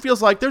that also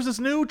feels like there's this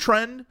new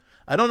trend.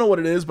 I don't know what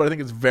it is, but I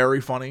think it's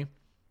very funny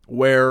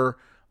where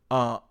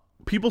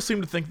people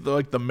seem to think they're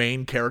like the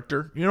main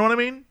character. You know what I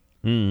mean?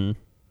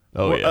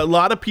 Oh, yeah. A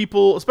lot of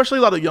people, especially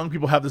a lot of young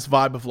people, have this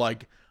vibe of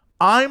like,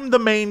 I'm the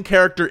main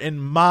character in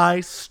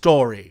my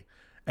story,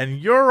 and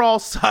you're all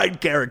side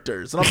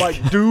characters. And I'm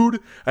like, dude,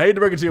 I hate to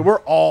break it to you,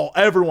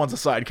 everyone's a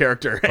side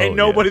character. Ain't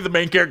nobody the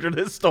main character in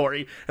this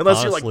story,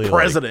 unless Honestly, you're like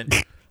president.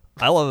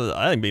 I love it.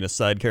 I think being a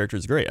side character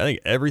is great. I think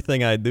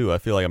everything I do, I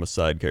feel like I'm a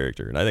side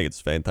character, and I think it's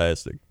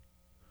fantastic.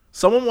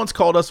 Someone once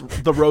called us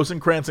the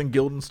Rosencrantz and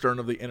Guildenstern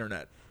of the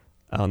internet.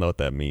 I don't know what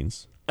that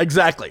means.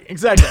 Exactly.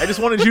 I just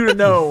wanted you to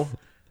know.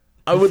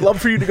 I would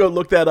love for you to go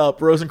look that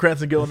up,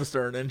 Rosencrantz and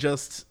Guildenstern, and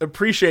just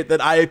appreciate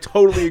that I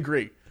totally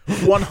agree.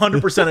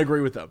 100% agree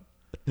with them.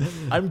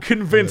 I'm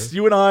convinced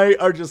you and I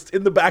are just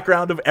in the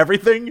background of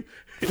everything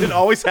and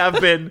always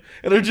have been,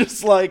 and are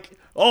just like,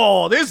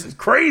 oh, this is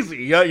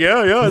crazy. Yeah,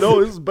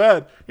 no, this is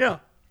bad. Yeah.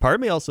 Part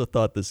of me also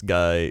thought this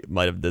guy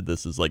might have did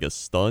this as like a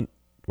stunt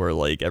where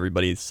like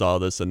everybody saw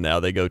this and now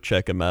they go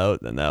check him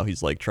out, and now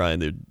he's like trying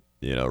to,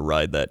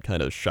 ride that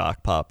kind of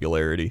shock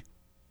popularity.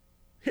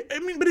 I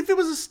mean, but if it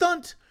was a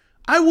stunt,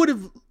 I would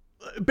have,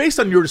 based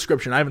on your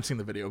description, I haven't seen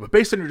the video, but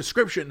based on your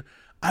description,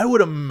 I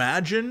would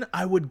imagine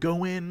I would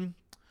go in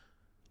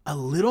a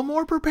little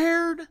more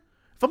prepared.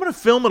 If I'm going to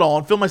film it all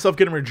and film myself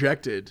getting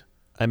rejected.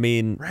 I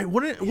mean, right?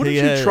 Wouldn't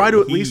you try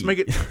to at least make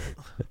it?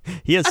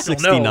 He has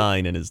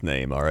 69 in his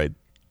name, all right?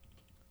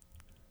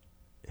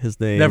 His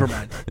name. Never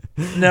mind.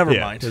 Never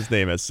mind. His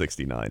name has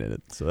 69 in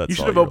it, so that's. You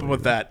should have opened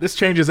with that. This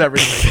changes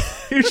everything.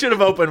 You should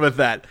have opened with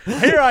that.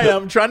 Here I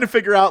am trying to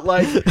figure out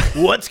like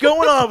what's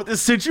going on with this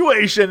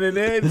situation, and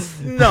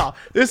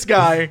this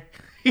guy,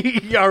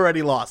 he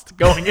already lost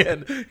going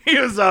in.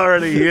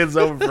 It's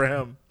over for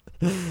him.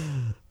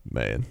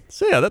 Man,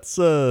 so yeah, that's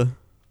a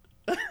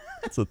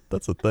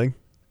thing.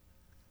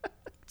 It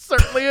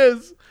certainly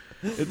is.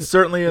 It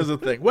certainly is a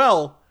thing.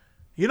 Well,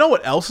 you know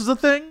what else is a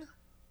thing?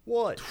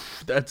 What?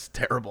 That's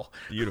terrible.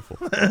 Beautiful.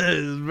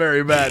 It's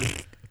very bad.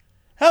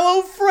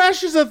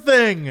 HelloFresh is a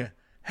thing.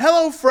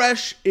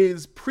 HelloFresh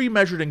is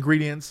pre-measured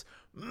ingredients,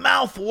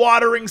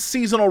 mouth-watering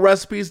seasonal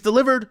recipes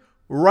delivered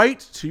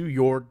right to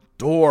your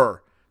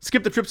door.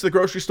 Skip the trips to the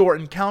grocery store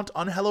and count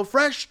on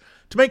HelloFresh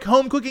to make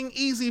home cooking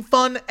easy,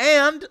 fun,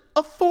 and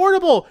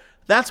affordable.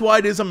 That's why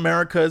it is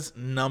America's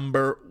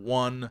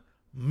 #1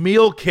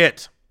 meal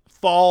kit.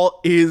 Fall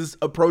is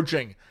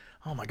approaching.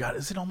 Oh my God,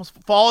 is it almost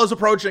fall is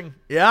approaching?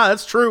 Yeah,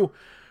 that's true.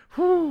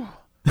 Whew.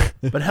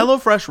 But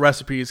HelloFresh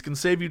recipes can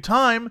save you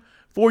time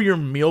for your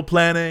meal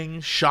planning,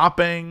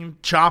 shopping,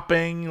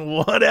 chopping,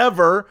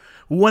 whatever,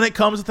 when it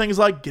comes to things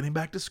like getting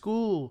back to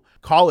school,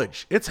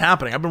 college. It's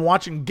happening. I've been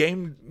watching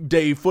game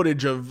day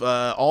footage of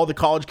all the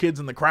college kids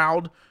in the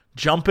crowd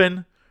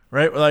jumping,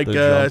 right? Like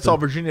I saw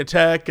Virginia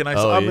Tech, and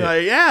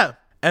yeah.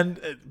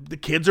 And the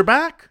kids are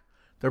back.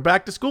 They're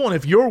back to school, and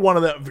if you're one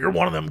of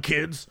them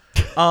kids,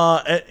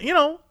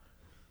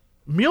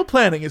 meal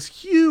planning is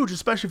huge,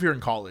 especially if you're in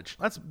college.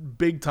 That's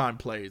big time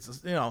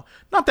plays. Not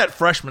that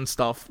freshman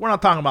stuff. We're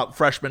not talking about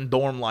freshman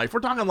dorm life.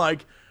 We're talking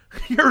like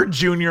you're a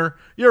junior,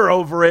 you're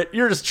over it,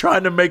 you're just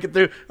trying to make it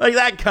through, like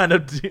that kind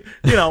of,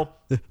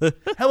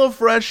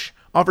 HelloFresh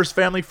offers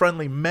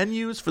family-friendly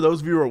menus for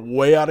those of you who are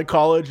way out of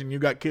college and you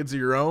got kids of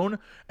your own,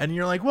 and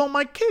you're like, well,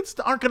 my kids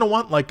aren't gonna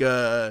want like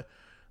a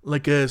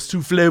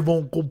souffle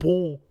bon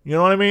coupon. You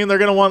know what I mean? They're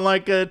gonna want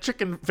like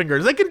chicken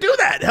fingers. They can do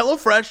that.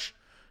 HelloFresh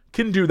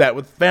can do that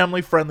with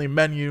family-friendly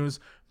menus,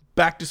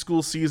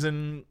 back-to-school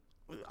season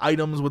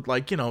items with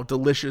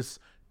delicious,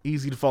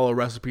 easy-to-follow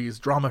recipes,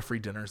 drama-free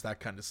dinners, that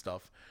kind of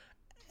stuff.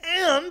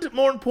 And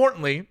more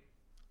importantly,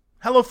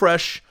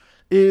 HelloFresh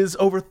is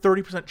over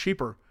 30%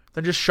 cheaper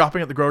than just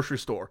shopping at the grocery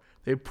store.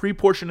 They have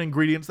pre-portioned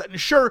ingredients that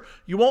ensure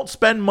you won't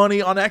spend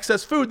money on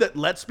excess food that,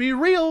 let's be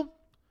real,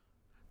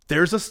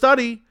 there's a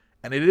study,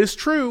 and it is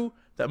true,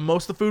 that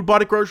most of the food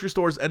bought at grocery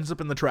stores ends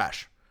up in the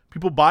trash.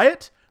 People buy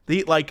it, they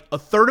eat like a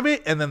third of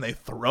it, and then they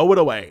throw it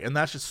away, and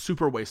that's just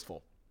super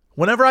wasteful.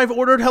 Whenever I've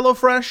ordered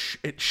HelloFresh,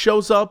 it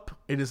shows up,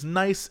 it is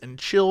nice and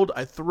chilled,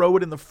 I throw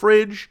it in the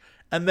fridge,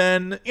 and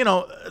then,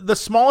 the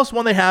smallest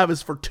one they have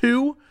is for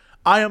 2,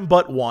 I am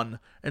but 1,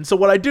 and so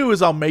what I do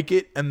is I'll make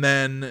it and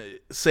then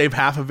save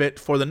half of it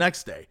for the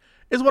next day,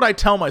 is what I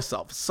tell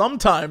myself.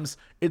 Sometimes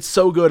it's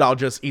so good I'll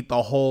just eat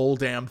the whole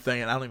damn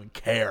thing, and I don't even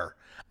care.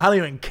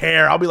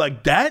 I'll be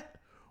like, that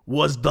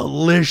was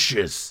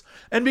delicious.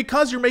 And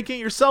because you're making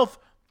it yourself,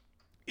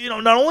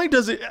 not only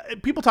does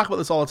it, people talk about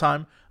this all the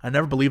time, I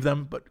never believe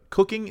them, but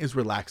cooking is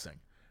relaxing.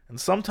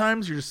 And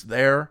sometimes you're just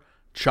there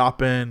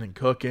chopping and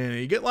cooking, and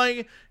you get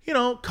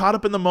caught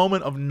up in the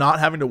moment of not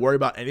having to worry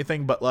about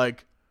anything but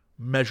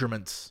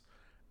measurements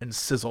and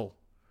sizzle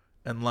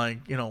and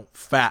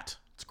fat.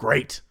 It's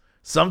great.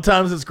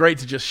 Sometimes it's great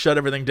to just shut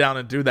everything down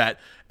and do that.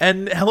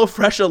 And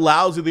HelloFresh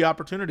allows you the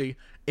opportunity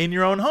in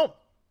your own home.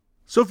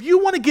 So if you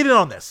want to get in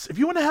on this, if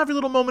you want to have your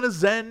little moment of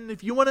zen,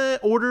 if you want to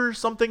order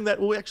something that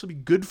will actually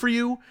be good for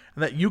you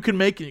and that you can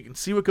make and you can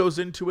see what goes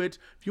into it,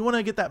 if you want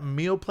to get that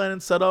meal plan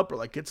set up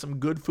or get some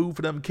good food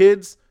for them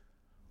kids,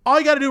 all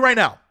you got to do right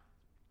now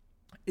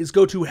is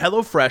go to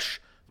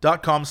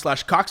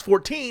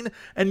HelloFresh.com/Cox14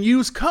 and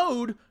use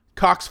code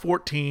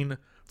Cox14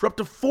 for up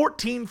to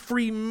 14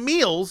 free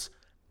meals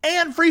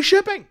and free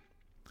shipping.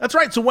 That's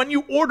right. So when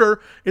you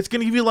order, it's going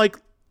to give you like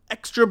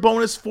extra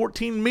bonus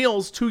 14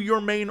 meals to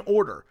your main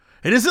order.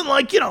 It isn't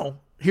like,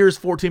 here's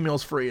 14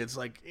 meals free. It's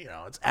like,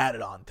 it's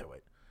added on to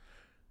it.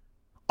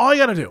 All you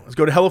got to do is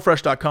go to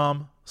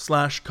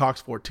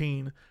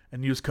HelloFresh.com/Cox14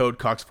 and use code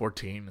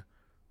Cox14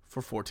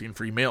 for 14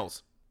 free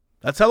meals.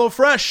 That's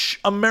HelloFresh,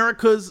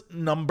 America's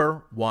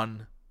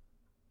 #1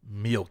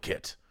 meal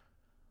kit.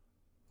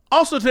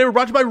 Also today we're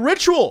brought to you by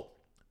Ritual.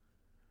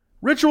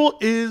 Ritual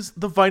is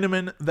the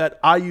vitamin that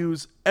I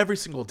use every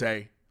single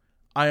day.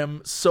 I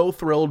am so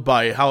thrilled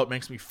by how it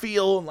makes me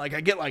feel, and I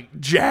get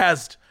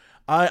jazzed.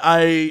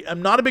 I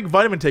am not a big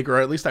vitamin taker,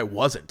 or at least I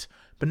wasn't.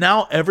 But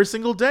now every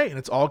single day, and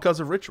it's all because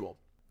of Ritual.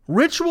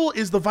 Ritual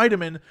is the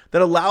vitamin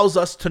that allows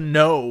us to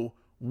know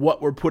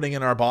what we're putting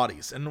in our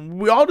bodies. And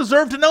we all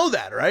deserve to know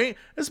that, right?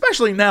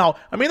 Especially now.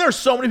 I mean, there's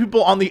so many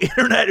people on the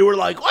internet who are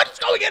like, what's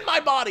going in my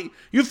body?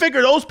 You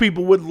figure those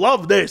people would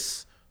love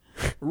this.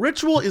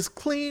 Ritual is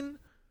clean,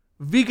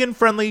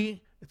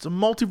 vegan-friendly. It's a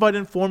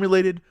multivitamin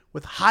formulated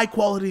with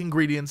high-quality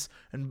ingredients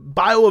and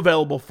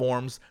bioavailable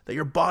forms that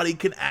your body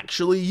can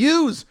actually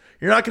use.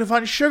 You're not going to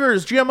find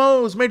sugars,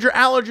 GMOs, major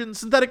allergens,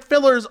 synthetic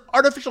fillers,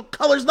 artificial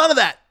colors, none of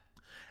that.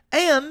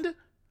 And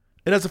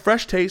it has a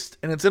fresh taste,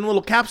 and it's in a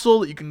little capsule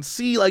that you can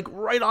see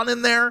right on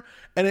in there.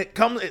 And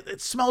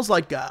it smells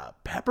like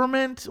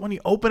peppermint when you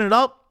open it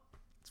up.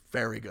 It's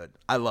very good.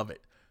 I love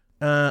it.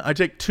 I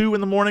take 2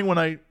 in the morning when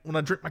I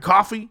drink my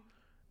coffee,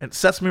 and it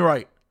sets me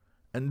right.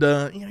 And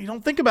you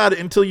don't think about it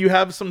until you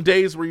have some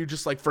days where you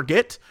just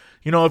forget.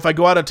 If I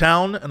go out of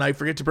town and I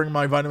forget to bring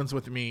my vitamins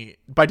with me,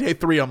 by day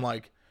 3 I'm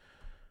like,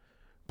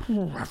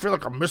 I feel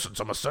like I'm missing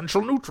some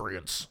essential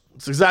nutrients.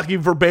 It's exactly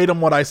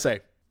verbatim what I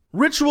say.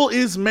 Ritual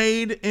is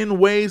made in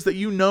ways that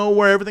you know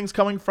where everything's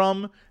coming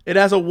from. It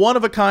has a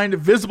one-of-a-kind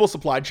visible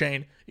supply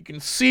chain. You can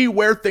see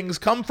where things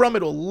come from.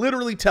 It'll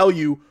literally tell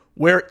you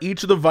where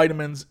each of the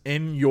vitamins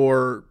in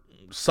your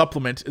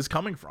supplement is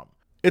coming from.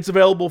 It's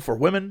available for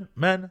women,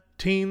 men,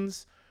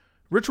 teens.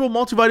 Ritual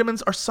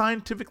multivitamins are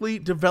scientifically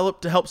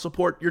developed to help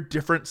support your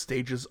different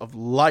stages of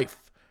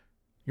life.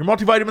 Your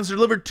multivitamins are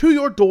delivered to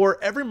your door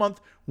every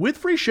month with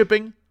free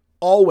shipping.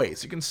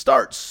 Always. You can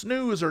start,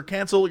 snooze, or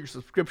cancel your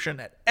subscription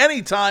at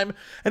any time.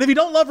 And if you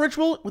don't love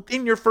Ritual,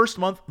 within your first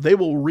month, they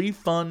will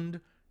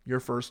refund your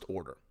first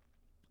order.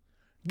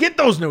 Get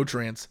those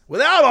nutrients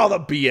without all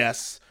the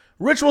BS.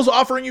 Ritual's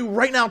offering you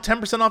right now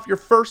 10% off your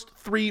first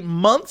 3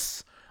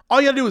 months. All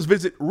you gotta do is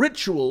visit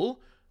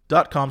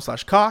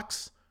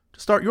ritual.com/Cox to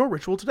start your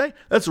Ritual today.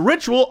 That's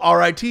Ritual,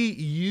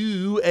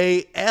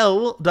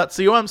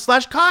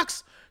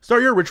 RITUAL.com/Cox.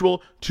 Start your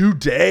Ritual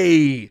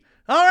today.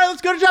 All right,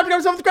 let's go to traffic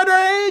number 7 with Crendor.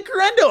 Hey,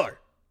 Crendor.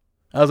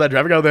 How's that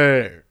traffic out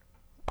there?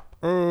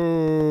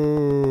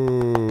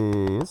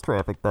 Hey, it's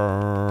traffic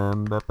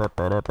time.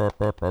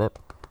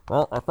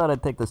 Well, I thought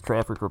I'd take this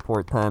traffic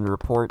report time to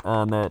report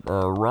on that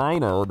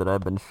rhino that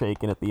I've been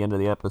shaking at the end of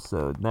the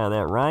episode. Now,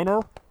 that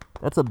rhino,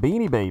 that's a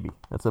Beanie Baby.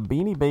 That's a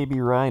Beanie Baby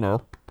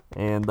rhino.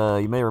 And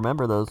you may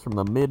remember those from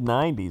the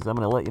mid-90s. I'm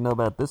going to let you know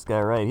about this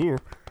guy right here.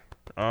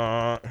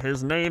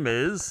 His name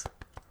is...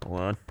 Hold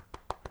on.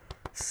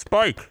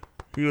 Spike.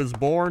 He was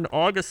born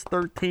August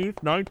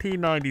 13th,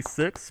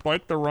 1996.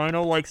 Spike the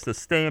rhino likes to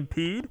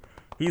stampede.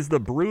 He's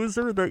the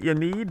bruiser that you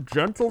need,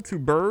 gentle to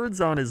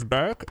birds on his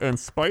back. And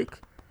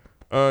Spike,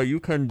 you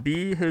can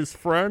be his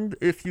friend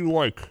if you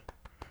like.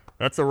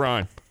 That's a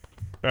rhyme.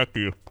 Back to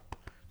you.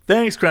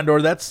 Thanks, Crendor.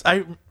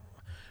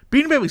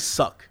 Beanie Babies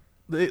suck.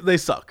 They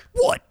suck.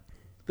 What?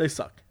 They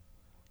suck.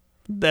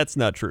 That's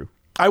not true.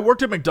 I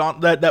worked at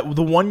McDonald's.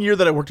 The 1 year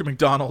that I worked at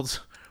McDonald's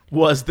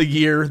was the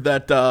year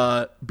that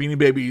Beanie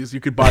Babies, you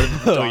could buy them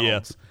at McDonald's. Oh, yeah.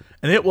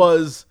 And it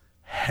was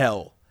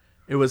hell.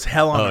 It was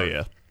hell on earth.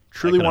 Yeah.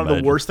 Truly one of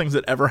the worst things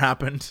that ever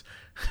happened.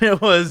 That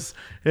was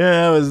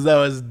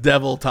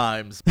devil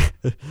times.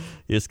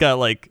 It's got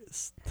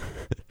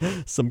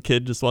some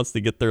kid just wants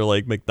to get their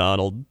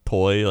McDonald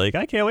toy.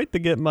 I can't wait to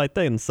get my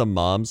thing. And some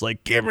mom's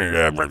like, give me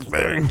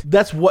everything.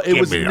 That's what it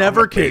was.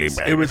 Never kids.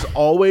 It was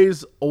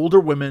always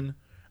older women,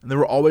 and they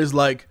were always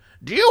like,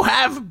 do you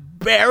have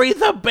Barry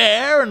the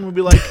Bear? And we'd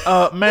be like,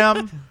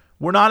 ma'am,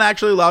 we're not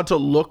actually allowed to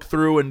look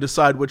through and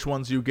decide which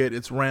ones you get.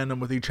 It's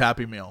random with each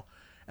Happy Meal.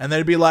 And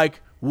they'd be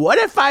like, what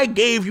if I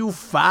gave you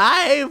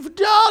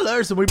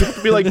 $5? And we'd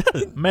be like,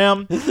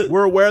 ma'am,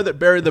 we're aware that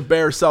Barry the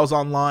Bear sells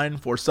online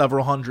for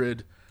several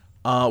hundred.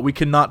 We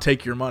cannot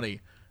take your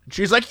money. And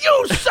she's like,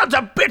 you sons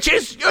of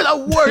bitches, you're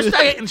the worst.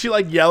 And she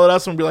yell at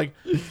us and be like,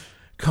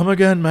 come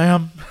again,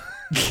 ma'am.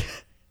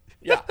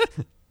 Yeah.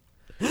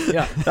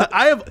 Yeah,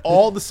 I have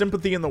all the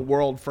sympathy in the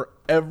world for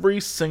every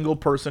single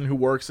person who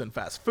works in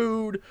fast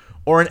food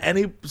or in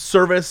any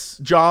service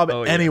job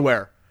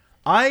anywhere.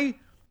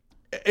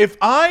 If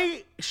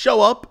I show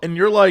up and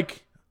you're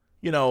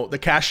the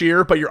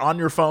cashier, but you're on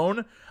your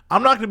phone,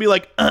 I'm not going to be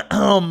like, I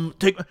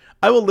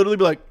will literally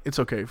be like, it's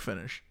okay,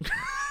 finish.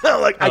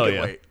 I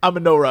can wait. I'm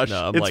in no rush.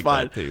 No, I'm it's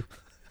fine. That too.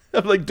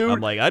 I'm like,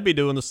 dude. I'd be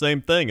doing the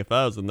same thing if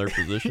I was in their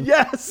position.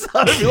 Yes.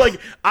 I'd be like,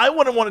 I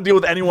wouldn't want to deal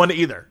with anyone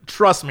either.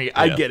 Trust me,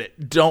 I get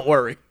it. Don't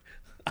worry.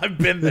 I've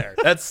been there.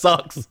 That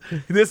sucks.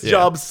 This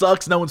job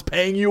sucks. No one's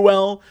paying you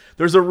well.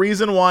 There's a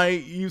reason why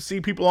you see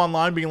people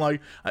online being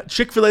like,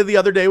 Chick-fil-A the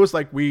other day was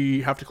like,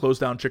 we have to close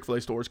down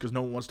Chick-fil-A stores because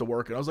no one wants to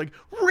work. And I was like,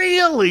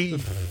 really?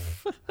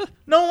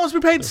 No one wants to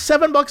be paid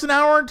 $7 an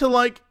hour to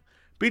like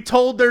be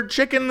told their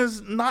chicken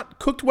is not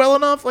cooked well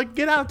enough? Like,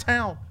 get out of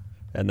town.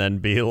 And then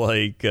be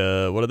like,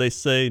 what do they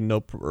say?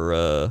 Nope.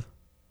 Or,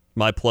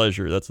 my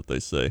pleasure. That's what they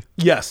say.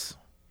 Yes.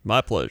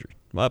 My pleasure.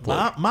 My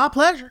pleasure. My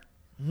pleasure.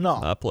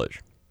 No. My pleasure.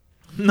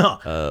 No.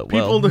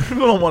 People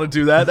don't want to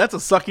do that. That's a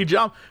sucky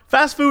job.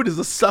 Fast food is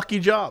a sucky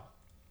job.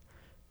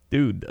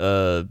 Dude,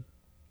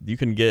 you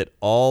can get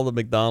all the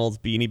McDonald's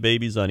Beanie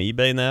Babies on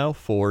eBay now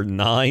for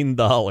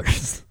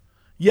 $9.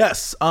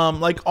 Yes,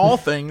 like all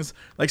things,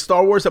 like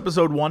Star Wars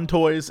Episode 1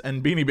 toys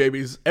and Beanie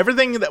Babies,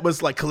 everything that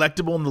was like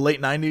collectible in the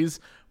late 90s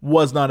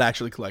was not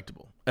actually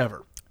collectible,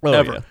 ever. Oh,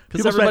 ever. yeah.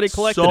 Because everybody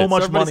collected so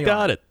much money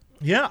got it.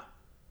 Yeah.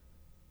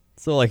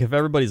 So, like, if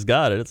everybody's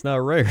got it, it's not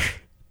rare.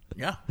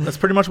 Yeah, that's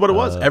pretty much what it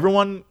was.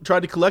 Everyone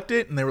tried to collect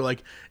it, and they were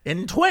like,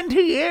 in 20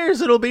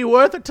 years, it'll be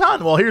worth a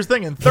ton. Well, here's the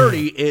thing. In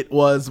 30, it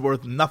was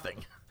worth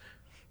nothing.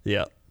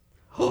 Yeah.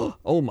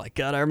 Oh, my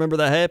God. I remember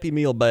the Happy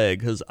Meal bag,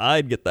 because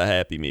I'd get the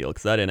Happy Meal,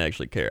 because I didn't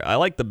actually care. I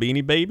like the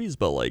Beanie Babies,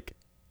 but, like,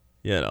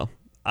 you know,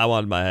 I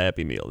wanted my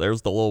Happy Meal.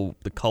 There's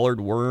the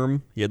colored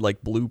worm. He had,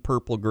 like, blue,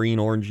 purple, green,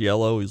 orange,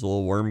 yellow. He's a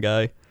little worm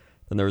guy.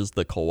 Then there's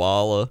the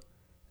koala,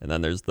 and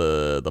then there's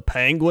the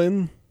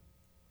penguin,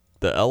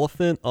 the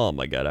elephant. Oh,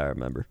 my God, I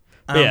remember.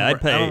 Yeah,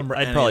 I'd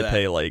probably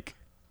pay like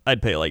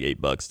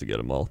 $8 to get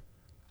them all.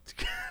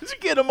 To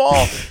get them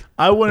all,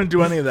 I wouldn't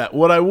do any of that.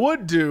 What I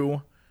would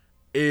do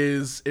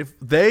is if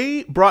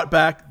they brought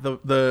back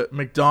the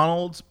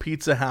McDonald's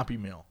Pizza Happy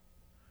Meal.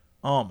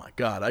 Oh my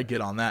God, I'd get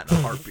on that in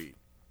a heartbeat.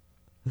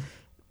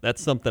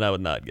 That's something I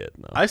would not get.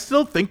 No. I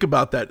still think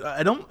about that.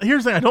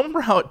 Here's the thing. I don't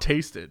remember how it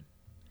tasted.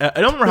 I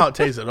don't remember how it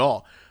tasted at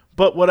all.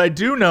 But what I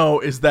do know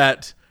is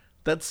that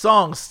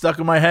song stuck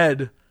in my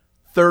head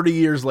 30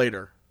 years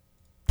later.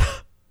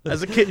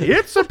 As a kid,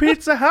 it's a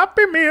pizza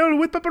Happy Meal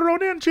with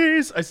pepperoni and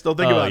cheese. I still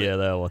think about it. Oh, yeah,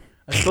 that one.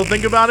 I still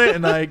think about it,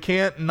 and I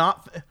can't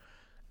not.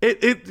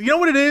 It. You know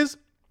what it is?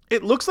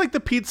 It looks like the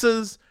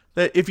pizzas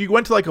that if you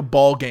went to like a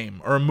ball game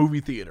or a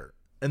movie theater,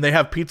 and they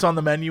have pizza on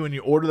the menu, and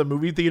you order the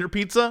movie theater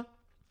pizza.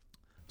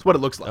 That's what it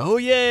looks like. Oh,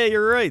 yeah,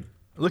 you're right.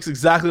 It looks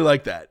exactly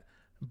like that.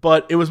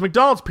 But it was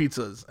McDonald's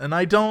pizzas, and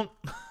I don't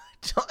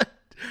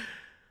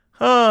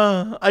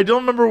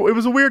remember. It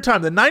was a weird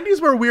time. The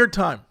 90s were a weird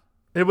time.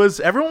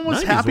 Everyone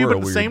was happy, but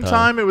at the same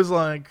time, it was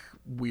like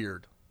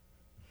weird.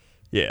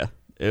 Yeah,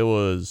 it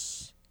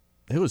was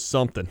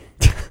something.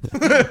 I'm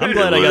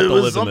glad I got to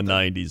live in the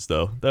 90s,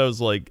 though. That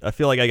was like, I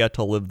feel like I got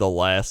to live the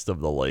last of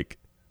the, like,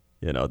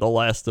 you know, the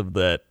last of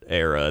that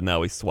era. And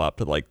now we swapped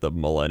to like the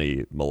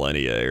millennia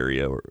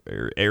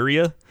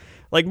area,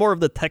 like more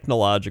of the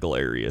technological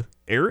area.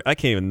 I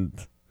can't even.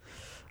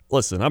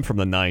 Listen, I'm from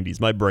the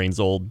 90s. My brain's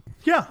old.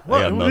 Yeah,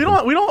 well, we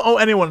don't owe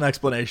anyone an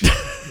explanation.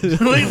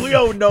 we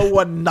owe no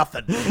one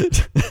nothing.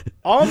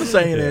 All I'm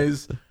saying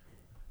is,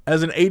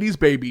 as an 80s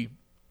baby,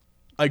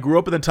 I grew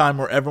up in the time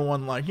where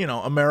everyone, like, you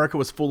know, America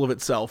was full of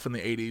itself in the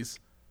 80s.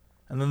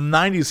 And then the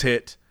 90s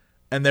hit,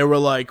 and they were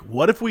like,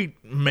 what if we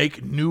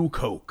make new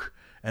Coke?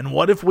 And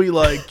what if we,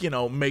 like, you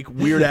know, make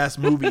weird-ass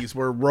movies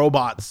where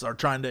robots are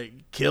trying to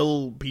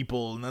kill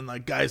people, and then,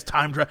 like, guys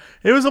time travel.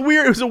 It was a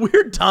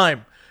weird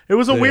time. It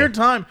was a weird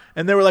time.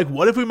 And they were like,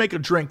 what if we make a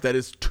drink that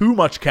is too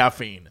much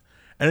caffeine?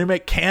 And we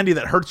make candy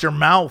that hurts your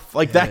mouth?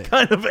 Like that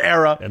kind of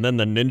era. And then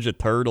the Ninja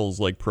Turtles,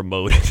 like,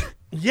 promoted.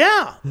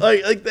 Yeah.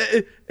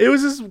 It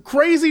was this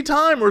crazy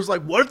time where it's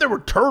like, what if there were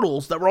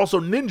turtles that were also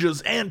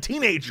ninjas and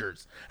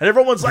teenagers? And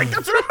everyone's like,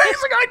 that's an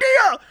amazing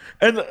idea.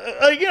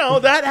 And, you know,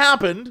 that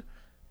happened.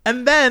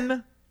 And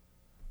then,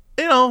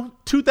 you know,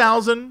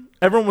 2000,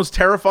 everyone was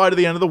terrified of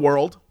the end of the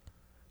world.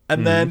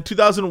 And then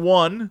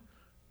 2001,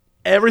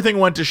 everything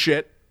went to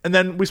shit. And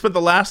then we spent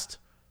the last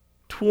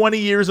 20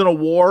 years in a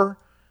war,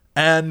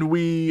 and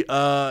we,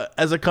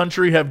 as a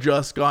country, have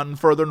just gotten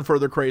further and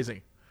further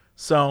crazy.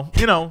 So,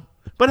 you know,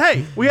 but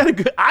hey,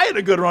 I had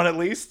a good run at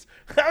least.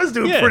 I was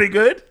doing pretty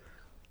good.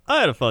 I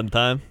had a fun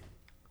time,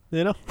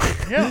 you know?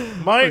 Yeah,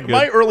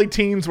 my early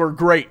teens were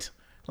great.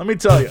 Let me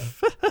tell you,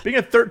 being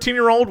a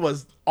 13-year-old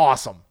was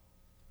awesome.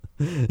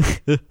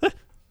 That's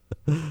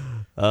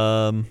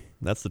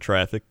the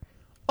traffic.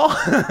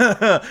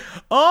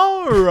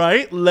 All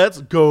right,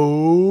 let's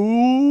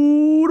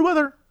go to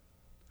weather.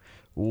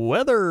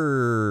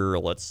 Weather.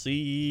 Let's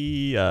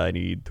see. I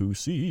need to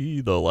see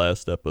the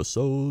last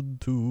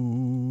episode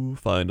to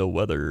find a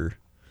weather.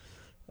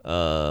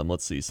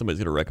 Let's see. Somebody's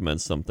going to recommend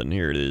something.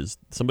 Here it is.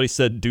 Somebody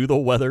said, do the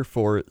weather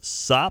for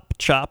Sop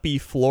Choppy,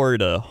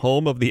 Florida,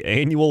 home of the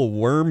annual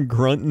Worm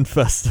Gruntin'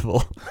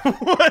 Festival.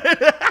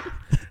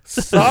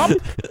 Sop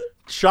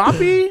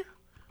Choppy?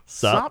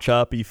 Sop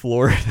Choppy,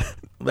 Florida.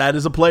 That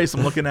is a place.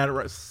 I'm looking at it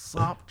right.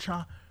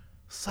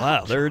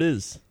 Wow, there it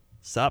is.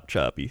 Sop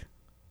Choppy.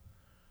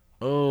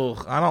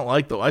 Oh, I don't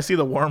like I see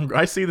the worm.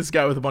 I see this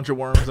guy with a bunch of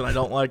worms, and I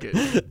don't like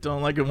it.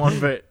 Don't like it one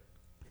bit.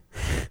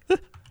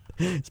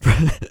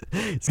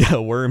 It's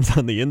got worms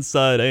on the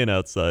inside and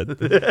outside.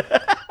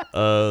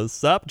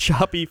 Sop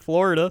Choppy,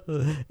 Florida,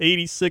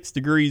 86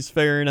 degrees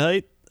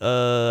Fahrenheit.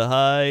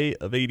 High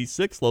of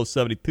 86, low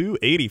 72,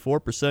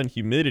 84%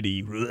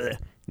 humidity,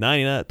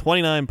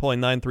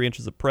 29.93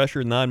 inches of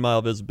pressure,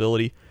 9-mile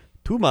visibility,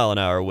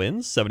 2-mile-an-hour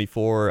winds,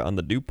 74 on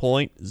the dew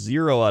point,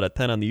 0 out of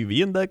 10 on the UV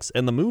index,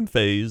 and the moon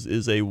phase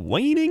is a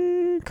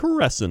waning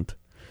crescent.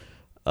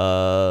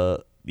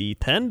 The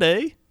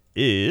 10-day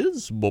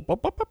is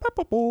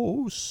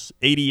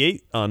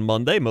 88 on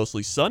Monday,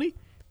 mostly sunny.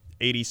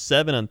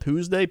 87 on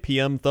Tuesday,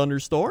 PM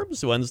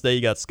thunderstorms. Wednesday,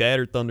 you got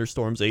scattered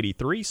thunderstorms,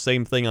 83.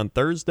 Same thing on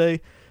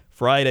Thursday.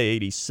 Friday,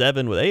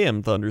 87 with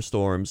AM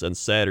thunderstorms. And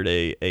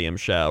Saturday, AM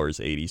showers,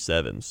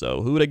 87.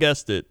 So who would have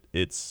guessed it?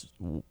 It's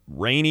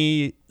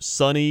rainy,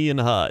 sunny, and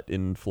hot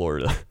in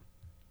Florida.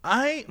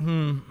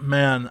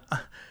 Man,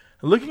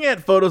 looking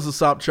at photos of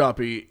Sop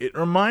Choppy, it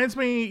reminds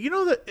me,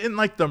 that in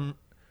like the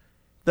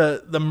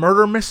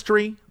murder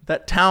mystery,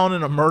 that town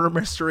in a murder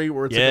mystery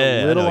where it's like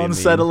a little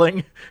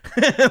unsettling.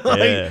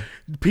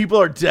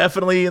 People are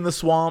definitely in the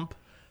swamp.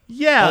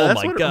 Yeah, oh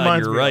that's my what it God,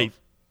 reminds you're me right.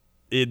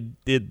 of.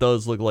 It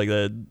does look like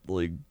that,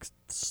 like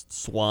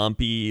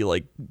swampy,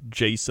 like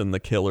Jason the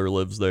Killer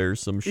lives there.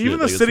 Some shit. Even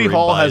the like, city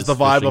hall has the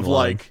vibe of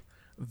line. like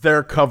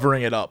they're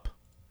covering it up.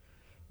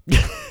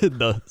 It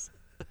does.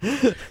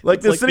 Like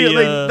It's the city,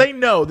 the, they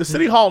know. The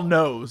city hall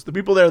knows. The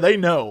people there, they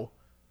know.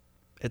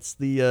 It's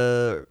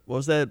the what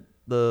was that?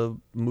 The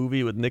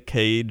movie with Nick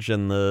Cage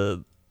and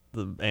the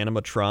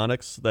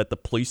animatronics, that the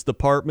police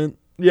department.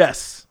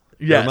 Yes.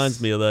 It reminds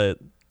me of that.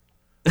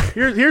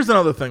 Here's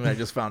another thing that I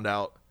just found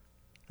out.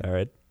 All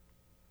right.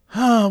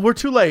 We're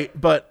too late,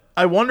 but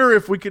I wonder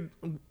if we could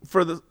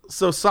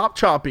so Sop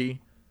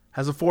Choppy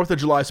has a 4th of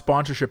July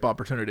sponsorship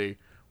opportunity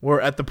where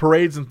at the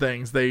parades and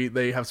things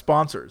they have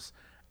sponsors.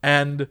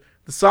 And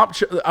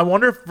the I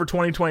wonder if for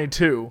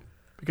 2022,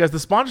 because the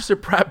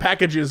sponsorship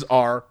packages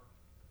are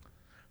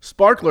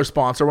Sparkler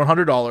sponsor,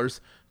 $100,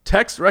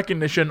 text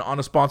recognition on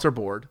a sponsor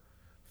board.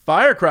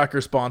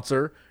 Firecracker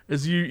sponsor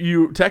is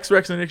you text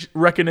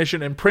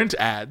recognition and print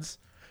ads.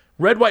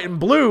 Red, white, and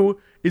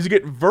blue is you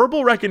get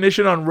verbal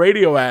recognition on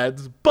radio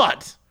ads.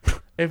 But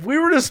if we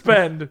were to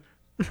spend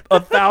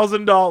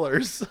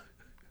 $1,000,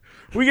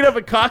 we could have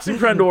a Cox and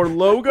Crendor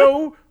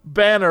logo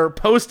banner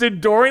posted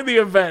during the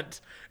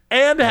event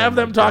and have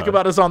them talk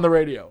about us on the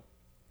radio.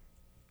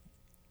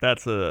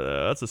 That's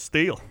a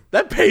steal.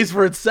 That pays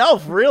for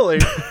itself, really.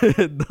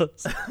 It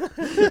does.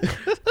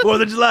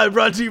 4th of July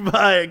brought to you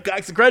by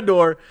Cox and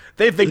Crendor.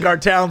 They think our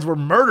towns where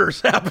murders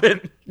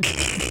happen.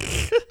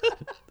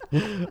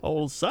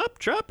 Old Sop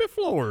Choppy,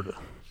 Florida.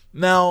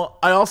 Now,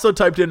 I also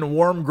typed in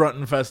Worm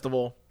Grunton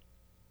Festival.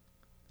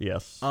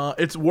 Yes.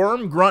 It's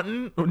Worm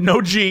Grunton,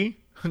 no G,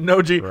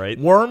 Right.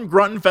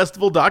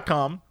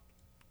 wormgruntonfestival.com.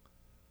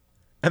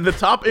 And the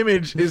top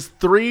image is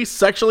 3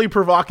 sexually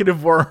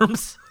provocative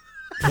worms.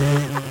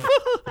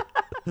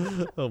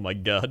 Oh my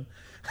God.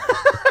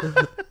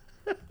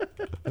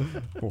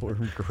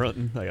 Worm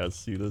grunting. I gotta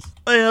see this.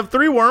 They have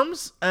 3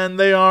 worms, and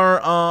they are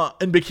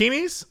in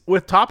bikinis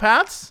with top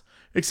hats,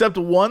 except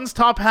one's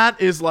top hat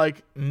is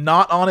like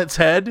not on its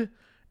head.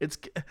 It's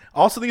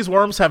also, these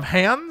worms have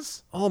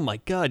hands. Oh my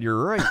God,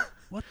 you're right.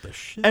 What the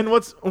shit? And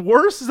what's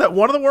worse is that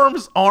one of the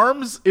worm's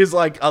arms is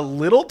like a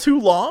little too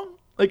long.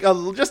 Like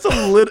just a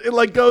little, it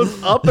like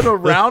goes up and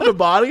around the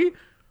body.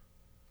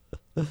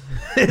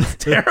 It's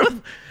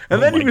terrible.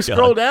 And then my you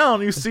scroll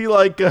down, you see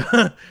like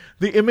the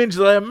image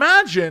that I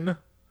imagine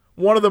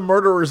one of the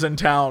murderers in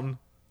town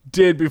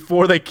did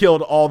before they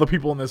killed all the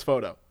people in this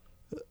photo.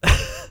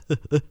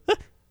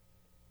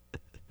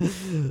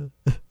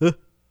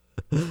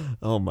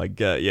 Oh my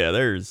God. Yeah,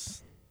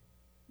 there's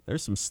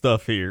some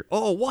stuff here.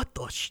 Oh, what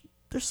the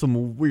there's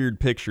some weird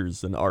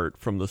pictures and art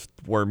from the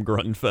Worm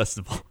Grunting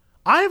Festival.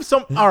 I have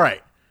some. All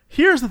right.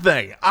 Here's the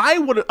thing. I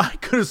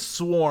could have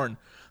sworn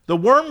the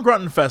Worm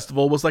Grunting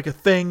Festival was like a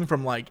thing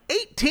from like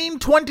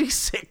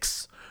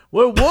 1826.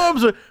 Where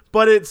worms were,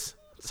 but it's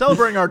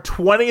celebrating our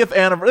 20th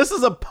anniversary. This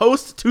is a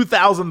post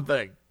 2000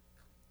 thing.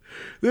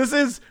 This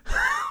is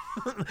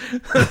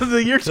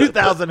the year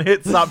 2000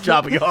 hit Sop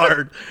Choppy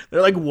hard.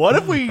 They're like, what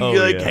if we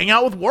hang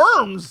out with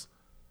worms?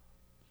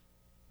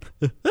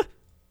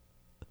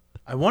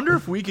 I wonder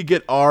if we could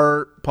get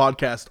our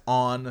podcast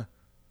on.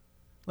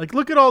 Like,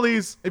 look at all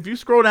these. If you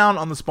scroll down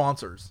on the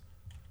sponsors,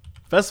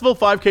 Festival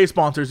 5K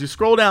sponsors, you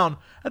scroll down.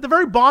 At the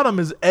very bottom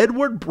is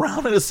Edward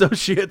Brown and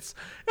Associates.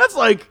 That's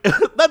like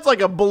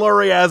a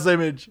blurry ass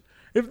image.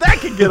 If that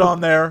could get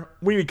on there,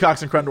 we need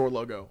Cox and Crendor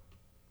logo.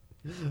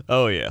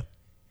 Oh yeah.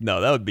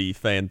 No, that would be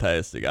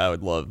fantastic. I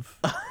would love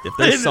if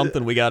there's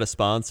something we got to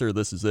sponsor.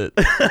 This is it.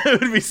 I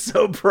would be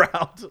so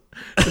proud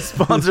to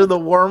sponsor the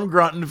Worm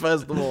Grunting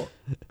Festival.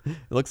 It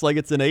looks like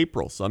it's in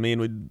April, so I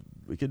mean,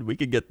 we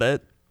could get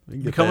that. We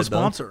can get Become that a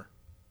sponsor.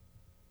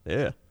 Done.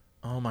 Yeah.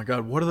 Oh my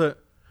God, what are the?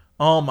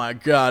 Oh my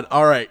God!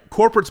 All right,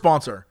 corporate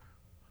sponsor,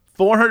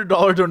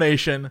 $400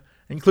 donation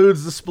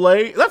Includes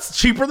display. That's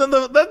cheaper than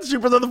the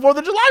 4th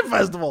of July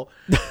festival.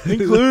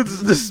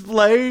 Includes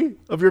display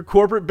of your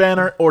corporate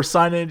banner or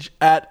signage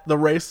at the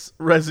race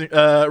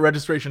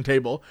registration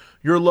table.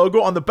 Your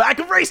logo on the back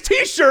of race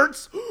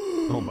T-shirts.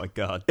 Oh my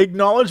God.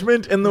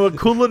 Acknowledgement in the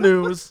Wakula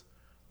News.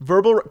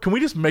 Verbal. Can we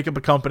just make up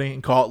a company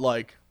and call it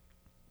like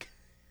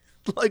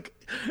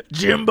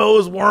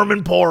Jimbo's Worm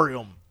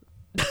Emporium?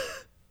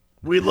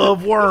 We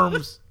love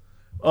worms.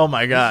 Oh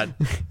my God.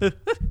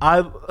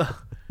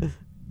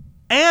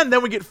 And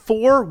then we get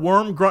 4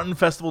 Worm Grunton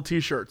Festival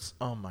T-shirts.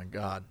 Oh my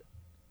God.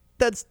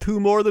 That's 2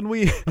 more than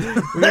we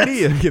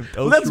need. Give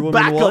Toaster Woman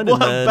backup. 1. We'll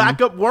And have then,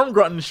 backup Worm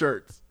Grunton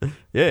shirts.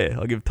 yeah,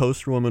 I'll give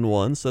Toaster Woman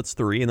 1, so that's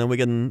 3, and then we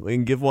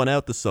can give one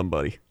out to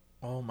somebody.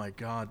 Oh my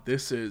God.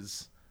 This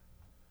is.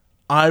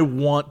 I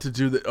want to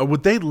do this. Or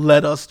would they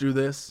let us do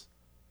this?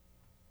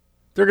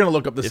 They're going to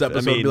look up this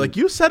episode and be like,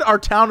 you said our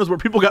town is where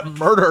people got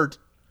murdered.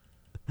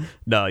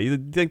 No, you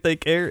think they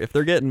care? If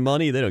they're getting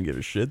money, they don't give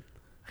a shit.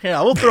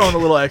 Yeah, we'll throw in a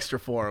little extra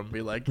for them.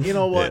 Be like, you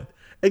know what?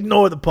 Yeah.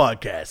 Ignore the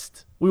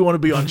podcast. We want to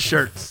be on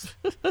shirts.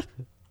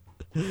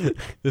 Oh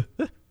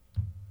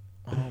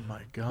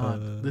my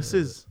God. This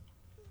is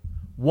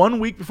 1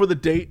 week before the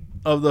date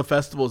of the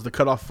festival is the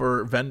cutoff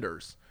for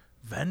vendors.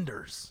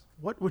 Vendors?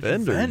 What would you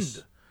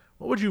vend?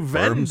 What would you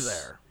vend Worms.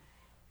 there?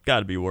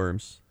 Gotta be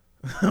worms.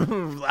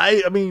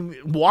 I mean,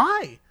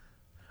 why?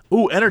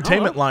 Ooh,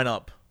 entertainment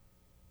lineup.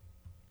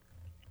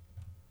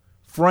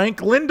 Frank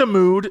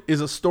Lindemood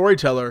is a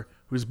storyteller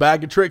whose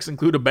bag of tricks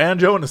include a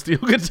banjo and a steel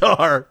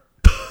guitar.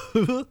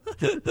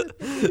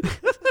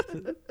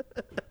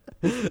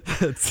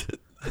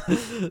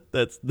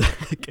 That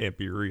can't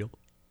be real.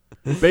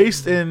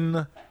 Based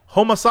in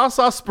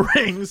Homosassa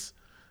Springs,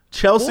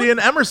 Chelsea and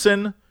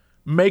Emerson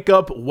make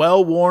up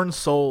well-worn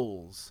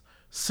souls.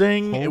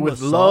 Sing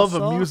with love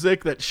of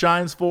music that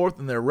shines forth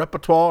in their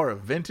repertoire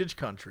of vintage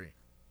country.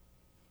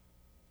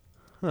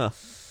 Huh.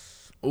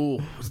 Ooh,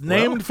 it was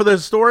named for the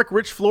historic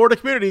rich Florida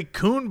community,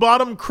 Coon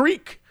Bottom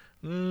Creek.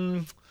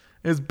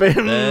 It's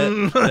been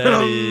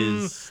that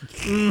is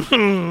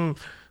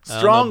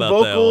strong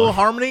vocal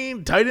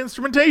harmony, tight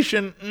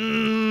instrumentation.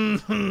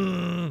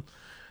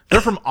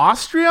 They're from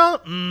Austria.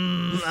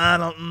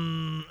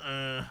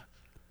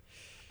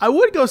 I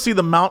would go see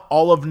the Mount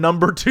Olive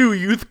number 2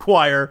 youth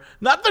choir,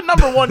 not the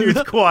number 1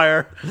 youth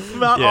choir.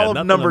 Mount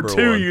Olive number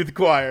 2 youth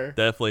choir.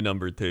 Definitely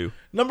number 2.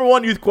 Number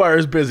 1 youth choir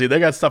is busy. They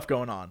got stuff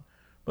going on.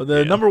 But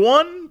the number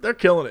 1, they're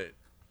killing it.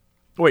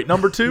 Wait,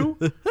 number 2?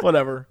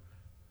 Whatever.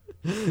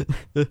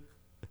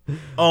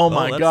 Oh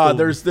my God.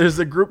 There's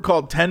a group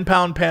called 10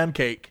 Pound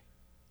Pancake.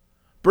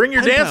 Bring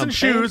your dancing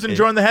shoes and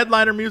join the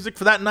headliner music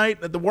for that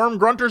night at the Worm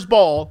Grunters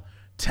Ball.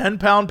 10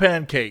 Pound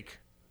Pancake.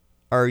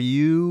 Are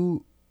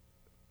you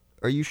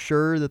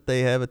sure that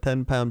they have a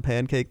 10-pound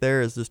pancake there?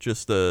 Or is this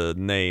just a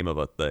name of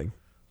a thing?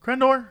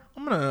 Crendor,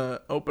 I'm going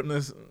to open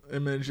this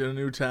image in a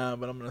new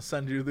tab, and I'm going to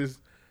send you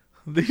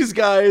these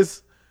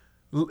guys.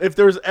 If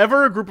there's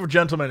ever a group of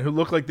gentlemen who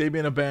look like they'd be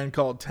in a band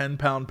called 10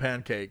 Pound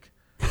Pancake,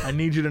 I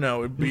need you to know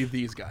it'd be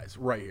these guys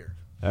right here.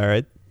 All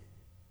right.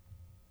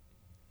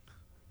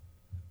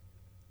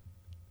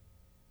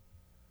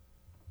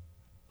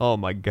 Oh,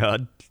 my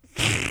God.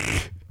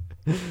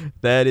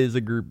 That is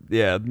a group.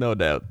 Yeah, no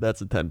doubt.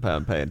 That's a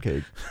 10-pound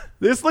pancake.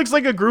 This looks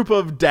like a group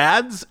of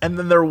dads and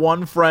then their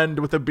one friend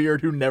with a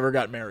beard who never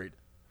got married.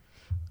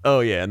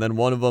 Oh yeah, and then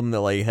one of them that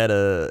like had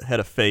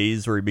a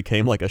phase where he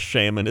became like a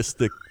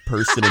shamanistic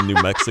person in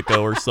New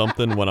Mexico or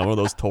something. Went on one of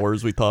those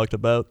tours we talked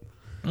about.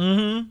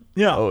 Mm-hmm.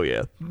 Yeah. Oh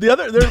yeah.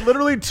 There's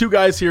literally 2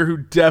 guys here who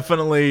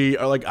definitely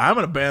are like, I'm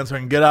in a band so I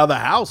can get out of the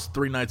house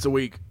 3 nights a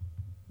week.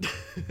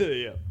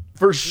 Yeah.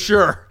 For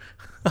sure.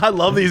 I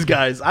love these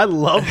guys. I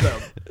love them.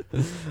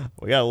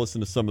 We gotta listen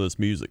to some of this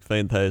music.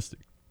 Fantastic.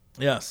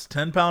 Yes,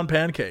 10 Pound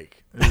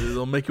Pancake.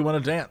 It'll make you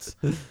want to dance.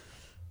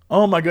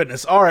 Oh my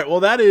goodness. All right,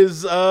 well that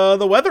is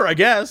the weather, I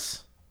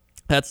guess.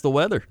 That's the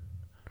weather.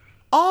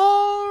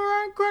 All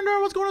right, Grinder,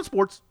 what's going on in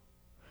sports?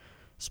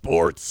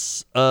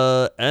 Sports.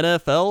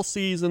 NFL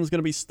season's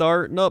gonna be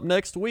starting up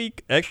next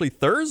week. Actually,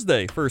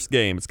 Thursday, first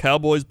game. It's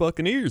Cowboys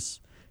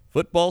Buccaneers.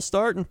 Football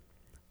starting.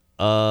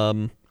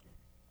 Then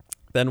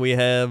we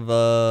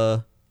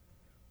have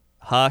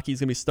hockey's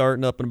gonna be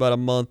starting up in about a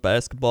month.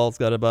 Basketball's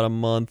got about a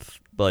month,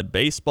 but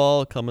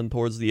baseball coming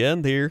towards the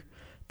end here.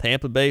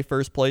 Tampa Bay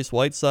first place,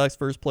 White Sox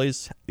first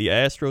place, the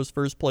Astros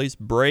first place,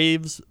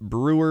 Braves,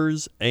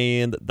 Brewers,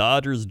 and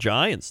Dodgers,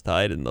 Giants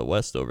tied in the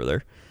West over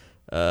there.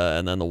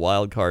 And then the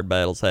wild card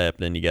battle's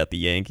happening. You got the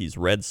Yankees,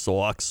 Red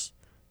Sox,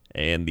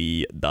 and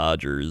the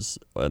Dodgers,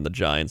 and the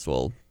Giants.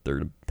 Well,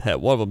 one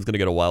of them's gonna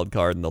get a wild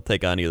card, and they'll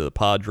take on either the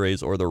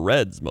Padres or the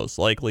Reds, most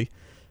likely.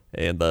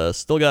 And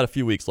still got a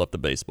few weeks left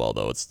of baseball,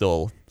 though. It's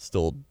still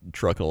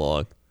trucking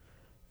along.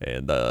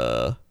 And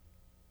that's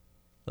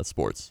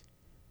sports.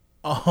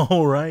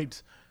 All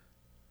right.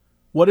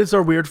 What is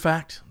our weird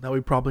fact that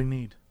we probably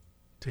need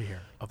to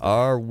hear?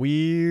 Our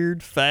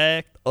weird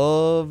fact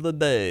of the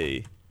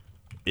day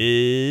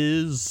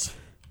is...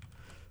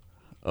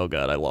 Oh,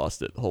 God, I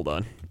lost it. Hold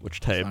on. Which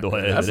tab do I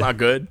have? That's not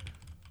good.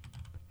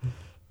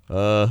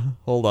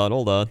 Hold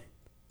on.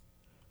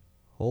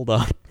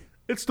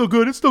 It's still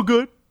good. It's still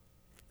good.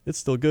 It's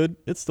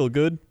still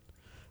good.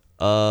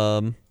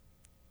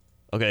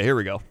 Okay, here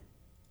we go.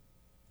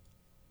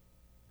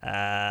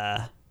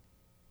 Okay,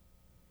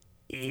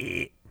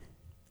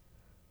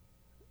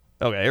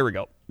 here we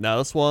go.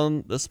 Now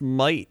this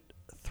might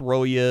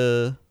throw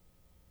you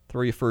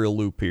for a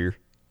loop here.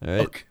 All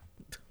right. Okay.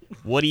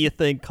 What do you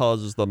think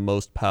causes the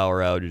most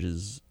power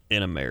outages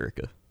in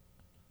America?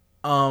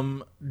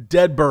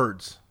 Dead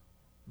birds.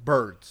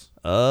 Birds.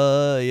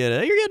 Yeah,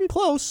 you're getting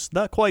close.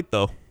 Not quite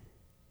though.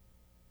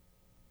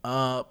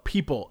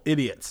 People.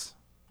 Idiots.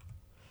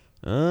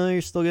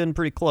 You're still getting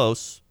pretty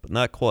close, but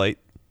not quite.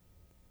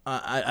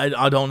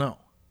 I don't know.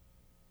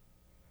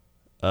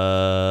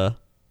 All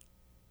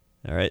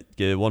right,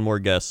 give one more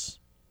guess.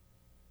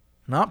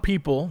 Not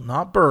people.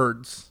 Not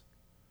birds.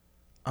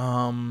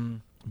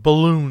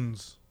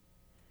 Balloons.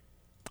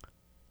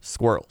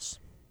 Squirrels.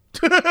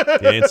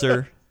 The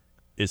answer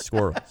is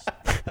squirrels.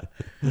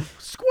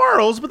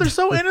 Squirrels, but they're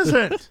so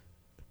innocent.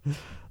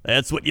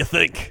 That's what you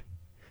think.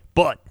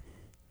 But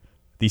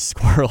these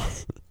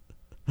squirrels,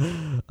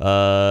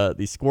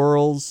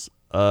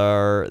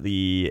 are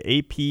the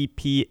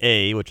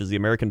APPA, which is the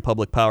American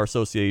Public Power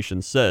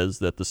Association, says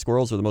that the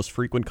squirrels are the most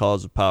frequent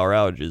cause of power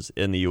outages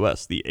in the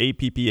U.S. The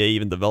APPA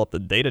even developed a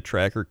data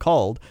tracker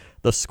called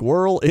the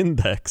Squirrel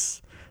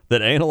Index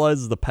that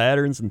analyzes the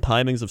patterns and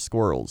timings of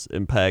squirrels'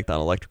 impact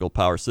on electrical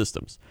power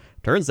systems.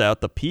 Turns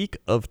out the peak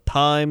of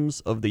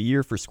times of the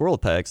year for squirrel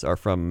attacks are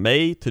from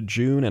May to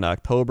June and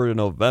October to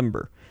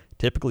November.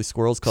 Typically,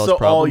 squirrels cause So all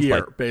problems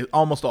year,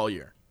 almost all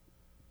year.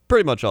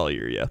 pretty much all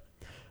year, yeah.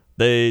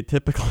 They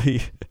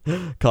typically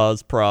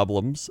cause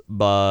problems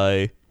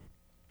by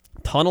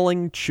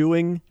tunneling,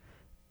 chewing,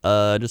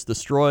 just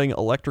destroying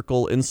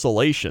electrical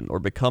insulation or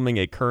becoming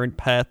a current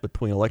path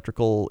between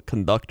electrical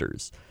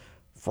conductors.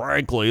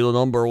 Frankly, the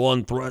number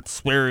one threat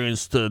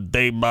experienced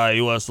today by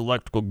U.S.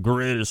 electrical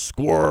grid is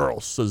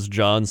squirrels, says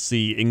John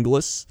C.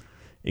 Inglis.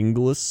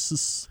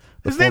 His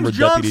His name's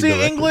John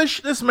C.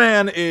 English. This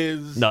man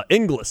is... No,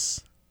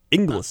 Inglis.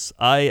 Inglis.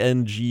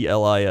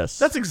 Inglis.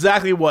 That's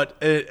exactly what,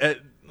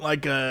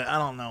 like a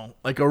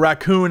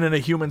raccoon in a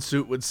human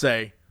suit would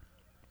say.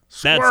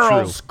 That's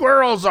Squirrels, true.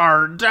 Squirrels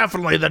are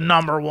definitely the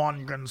number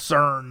one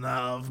concern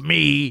of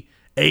me,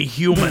 a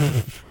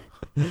human.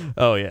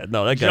 Oh, yeah.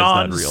 No, that guy's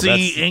John not real.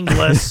 C.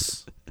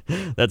 Inglis.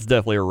 That's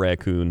definitely a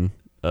raccoon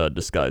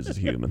disguised as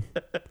human.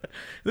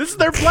 This is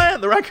their plan.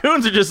 The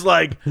raccoons are just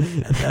like,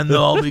 and then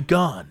they'll all be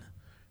gone.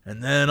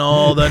 And then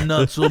all the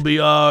nuts will be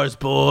ours,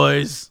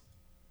 boys.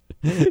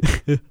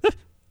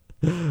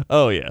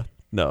 Oh, yeah.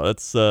 No,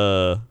 that's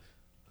a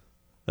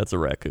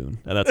raccoon,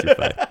 and that's your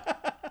fact.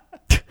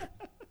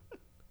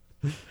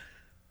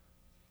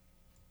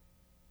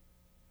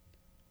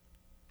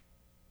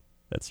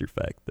 That's your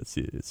fact.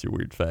 It's your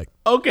weird fact.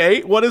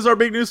 Okay, what is our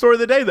big news story of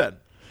the day then?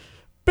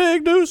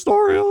 Big news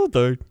story of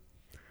the day.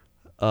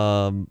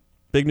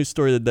 Big news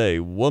story of the day.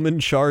 Woman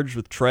charged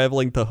with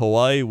traveling to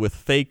Hawaii with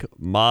fake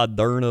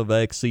Moderna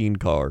vaccine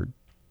card.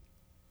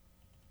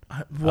 Why?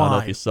 I don't know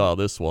if you saw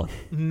this one.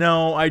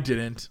 No, I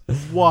didn't.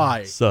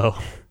 Why? So,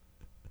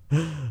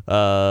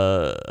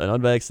 an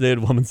unvaccinated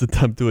woman's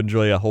attempt to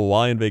enjoy a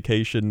Hawaiian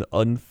vacation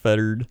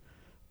unfettered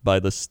by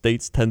the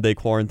state's 10-day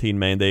quarantine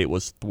mandate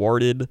was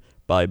thwarted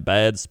by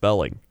bad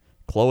spelling.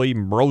 Chloe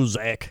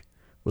Mrozak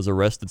was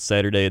arrested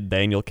Saturday at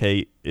Daniel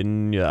K. I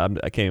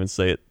can't even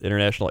say it,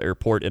 International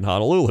Airport in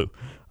Honolulu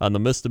on the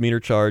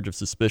misdemeanor charge of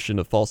suspicion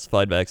of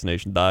falsified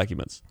vaccination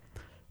documents.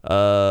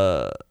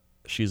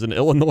 She's an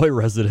Illinois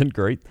resident,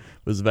 great,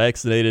 was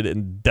vaccinated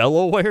in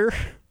Delaware,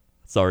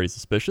 it's already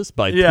suspicious,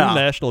 by two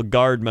National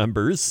Guard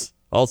members,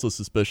 also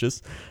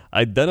suspicious,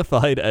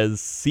 identified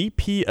as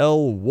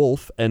CPL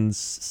Wolf and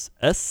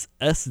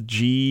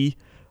SSG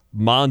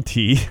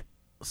Monty.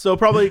 So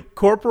probably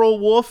Corporal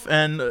Wolf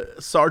and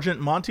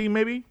Sergeant Monty,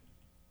 maybe?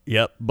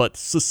 Yep, but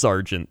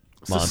Sergeant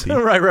Monty.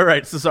 Right.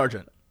 It's the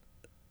sergeant.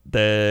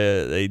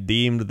 They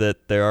deemed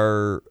that there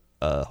are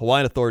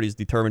Hawaiian authorities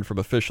determined from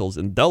officials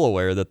in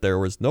Delaware that there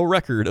was no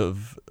record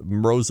of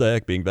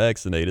Mrozak being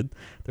vaccinated.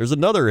 There's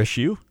another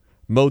issue.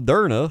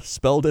 Moderna,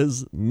 spelled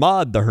as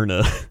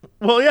Moderna.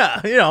 Well, yeah,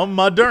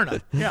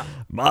 Moderna. Yeah.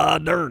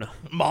 Moderna.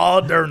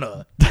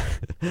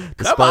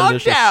 Come on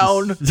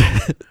down.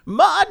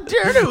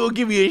 Moderna will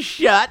give you a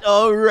shot,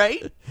 all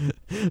right?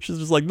 She's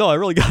just like, no, I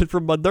really got it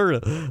from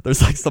Moderna.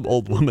 There's like some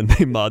old woman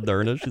named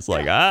Moderna. She's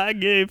like, I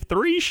gave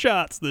 3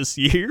 shots this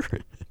year.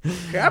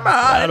 Come on.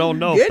 I don't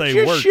know if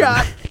they work.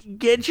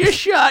 Get your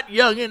shot,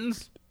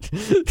 youngins.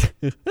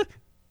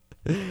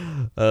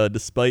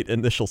 Despite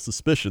initial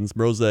suspicions,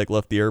 Mrozak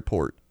left the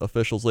airport.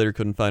 Officials later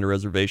couldn't find a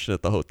reservation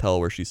at the hotel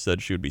where she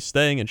said she would be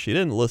staying, and she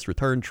didn't list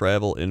return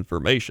travel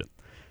information.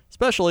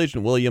 Special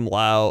Agent William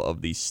Lau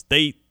of the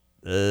state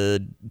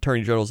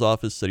Attorney General's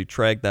office said he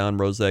tracked down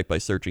Mrozak by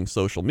searching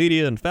social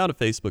media and found a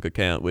Facebook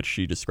account which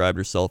she described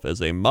herself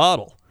as a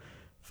model.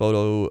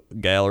 Photo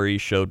gallery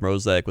showed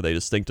Mrozak with a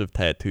distinctive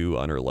tattoo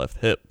on her left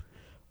hip.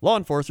 Law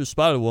enforcers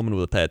spotted a woman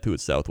with a tattoo at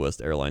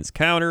Southwest Airlines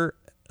counter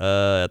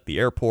at the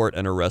airport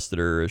and arrested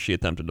her as she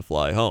attempted to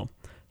fly home.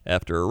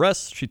 After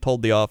arrest, she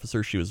told the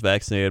officer she was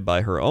vaccinated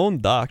by her own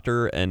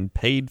doctor and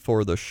paid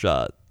for the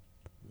shot.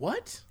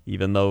 What?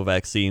 Even though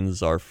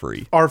vaccines are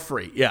free. Are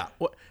free, yeah.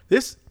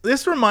 This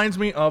reminds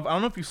me of, I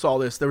don't know if you saw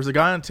this, there was a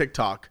guy on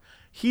TikTok.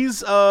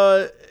 He's one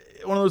of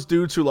those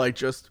dudes who like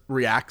just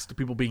reacts to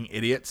people being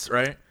idiots,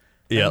 right?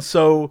 Yeah. And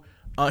so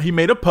he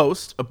made a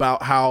post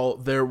about how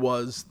there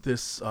was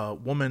this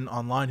woman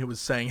online who was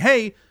saying,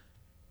 hey,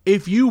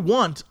 if you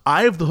want,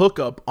 I have the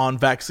hookup on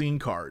vaccine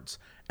cards.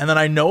 And then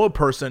I know a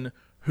person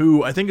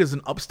who I think is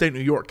in upstate New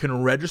York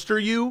can register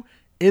you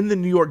in the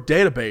New York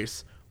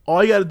database.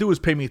 All you got to do is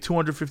pay me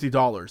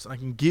 $250 and I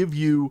can give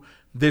you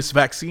this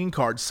vaccine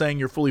card saying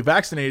you're fully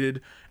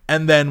vaccinated,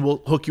 and then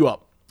we'll hook you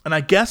up. And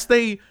I guess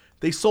they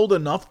sold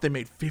enough, they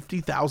made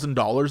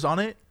 $50,000 on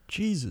it.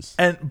 Jesus.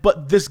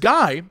 But this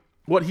guy,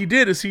 what he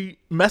did is he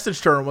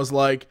messaged her and was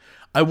like,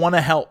 I want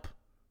to help.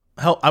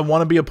 I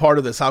want to be a part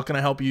of this. How can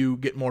I help you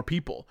get more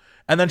people?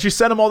 And then she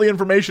sent him all the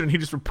information and he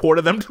just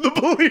reported them to the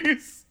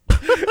police.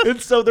 And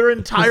so their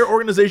entire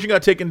organization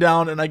got taken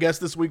down, and I guess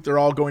this week they're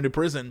all going to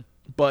prison.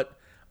 But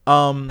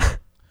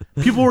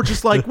people were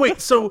just like,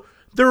 wait, so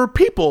there are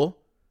people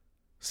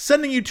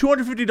sending you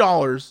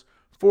 $250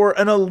 for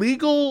an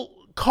illegal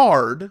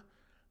card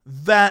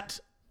that,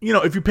 you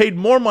know, if you paid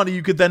more money,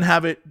 you could then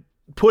have it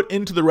put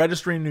into the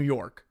registry in New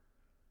York.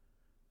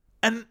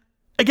 And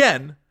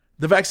again,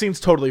 the vaccine's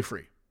totally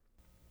free.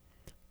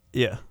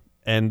 Yeah.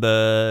 And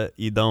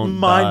you don't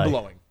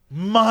Mind-blowing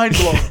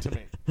to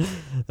me.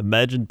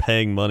 Imagine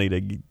paying money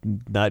to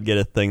not get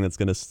a thing that's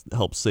going to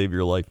help save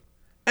your life.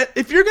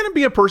 If you're going to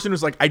be a person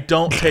who's like, I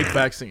don't take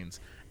vaccines,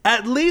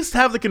 at least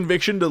have the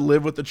conviction to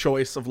live with the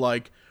choice of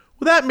like,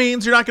 well, that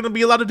means you're not going to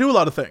be allowed to do a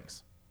lot of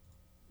things.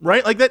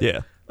 Right? Like that.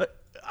 Yeah. Like,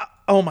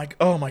 oh my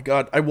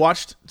God.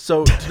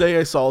 Today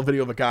I saw a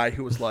video of a guy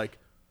who was like,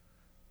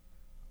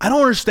 I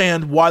don't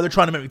understand why they're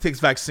trying to make me take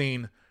this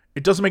vaccine.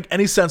 It doesn't make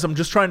any sense. I'm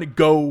just trying to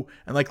go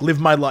and like live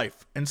my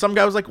life. And some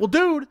guy was like, well,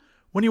 dude,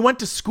 when you went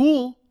to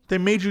school, they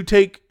made you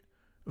take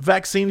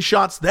vaccine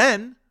shots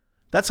then.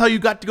 That's how you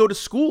got to go to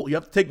school. You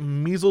have to take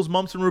measles,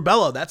 mumps, and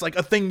rubella. That's like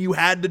a thing you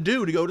had to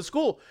do to go to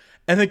school.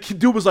 And the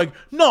dude was like,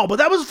 no, but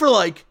that was for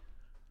like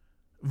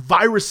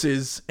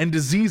viruses and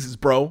diseases,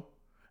 bro.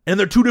 And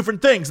they're two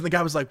different things. And the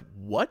guy was like,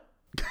 what?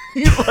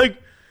 He's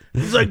like,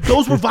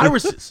 those were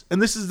viruses.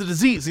 And this is the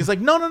disease. He's like,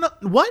 no.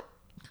 What?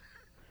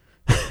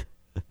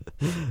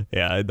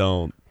 Yeah, I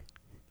don't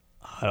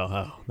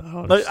know.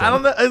 Like, I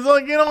don't know. It's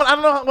like, you know what? I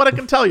don't know what I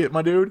can tell you,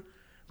 my dude.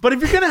 But if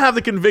you're going to have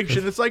the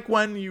conviction, it's like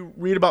when you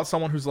read about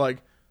someone who's like,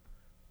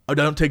 I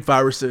don't take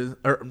viruses.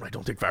 Or I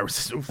don't take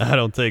viruses. I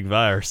don't take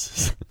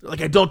viruses. Like,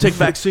 I don't take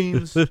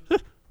vaccines.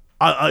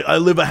 I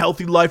live a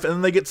healthy life. And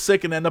then they get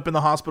sick and end up in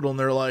the hospital. And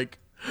they're like,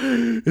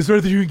 is there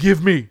anything you can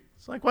give me?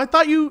 It's like, well, I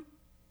thought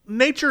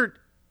nature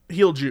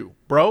healed you,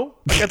 bro.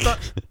 Like, I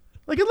thought,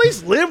 like, at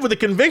least live with a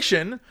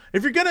conviction.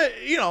 If you're going to,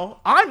 you know,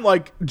 I'm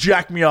like,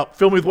 jack me up.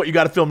 Fill me with what you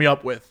got to fill me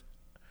up with.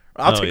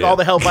 I'll take all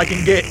the help I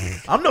can get.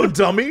 I'm no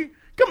dummy.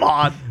 Come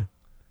on.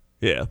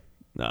 Yeah.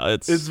 No,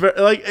 it's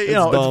very, like, you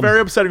know, dumb. it's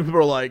very upsetting. People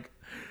are like,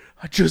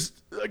 I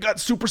got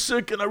super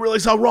sick and I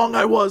realized how wrong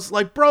I was.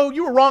 Like, bro,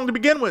 you were wrong to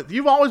begin with.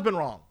 You've always been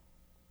wrong.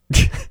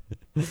 Yeah,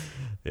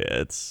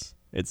 it's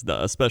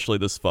not, especially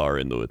this far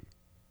into it.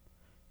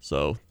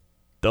 So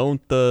don't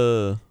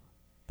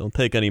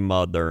take any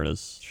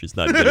Modernas. She's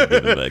not good at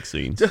giving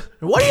vaccines.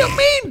 What do you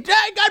mean?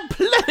 I got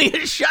plenty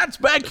of shots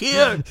back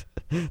here.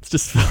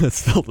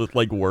 It's filled with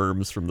like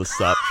worms from the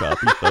Sop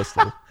Choppy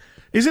Festival.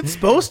 Is it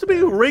supposed to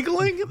be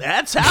wriggling?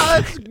 That's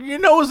how you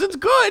know it's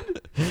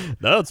good.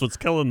 No, that's what's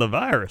killing the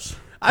virus.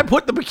 I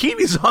put the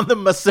bikinis on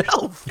them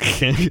myself.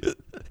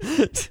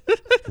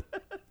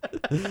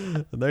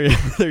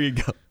 There you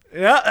go.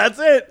 Yeah, that's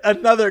it.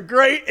 Another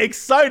great,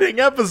 exciting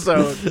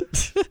episode.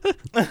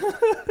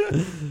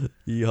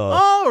 Yeehaw.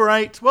 All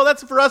right. Well,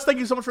 that's it for us. Thank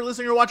you so much for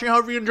listening or watching,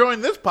 however you're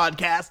enjoying this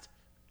podcast.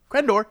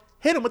 Crendor,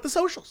 hit him with the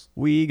socials.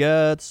 We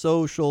got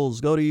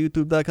socials. Go to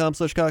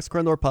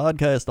youtube.com/CoxCrendor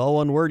Podcast. All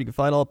one word. You can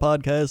find all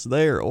podcasts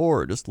there,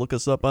 or just look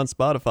us up on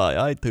Spotify,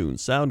 iTunes,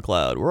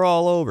 SoundCloud. We're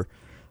all over.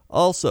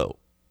 Also,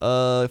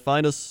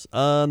 find us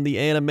on the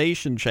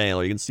animation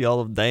channel. You can see all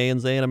of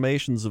Dan's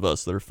animations of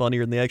us that are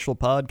funnier than the actual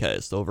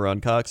podcast over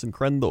on Cox and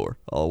Crendor.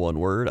 All one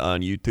word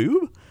on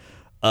YouTube.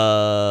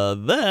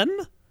 Then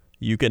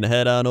you can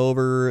head on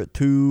over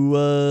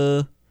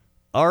to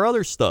our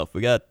other stuff. We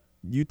got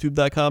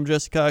youtube.com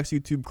Jesse Cox,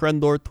 YouTube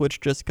Crendor, Twitch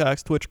Jesse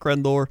Cox, Twitch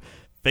Crendor,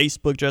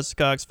 Facebook Jesse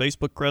Cox,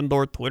 Facebook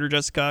Crendor, Twitter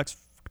Jesse Cox,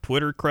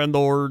 Twitter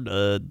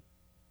Crendor,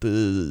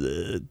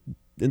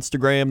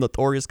 Instagram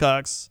Notorious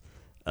Cox,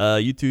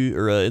 YouTube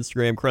or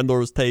Instagram Crendor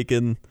was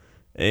taken,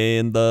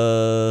 and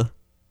there's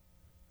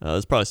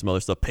probably some other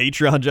stuff.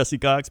 Patreon Jesse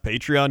Cox,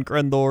 Patreon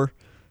Crendor.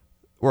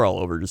 We're all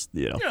over, just,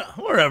 you know. Yeah,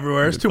 we're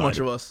everywhere. There's too much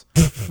of us.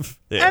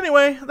 Yeah.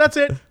 Anyway, that's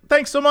it.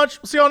 Thanks so much.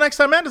 We'll see you all next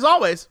time, and as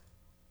always,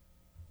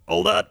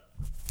 Hold on.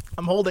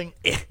 I'm holding.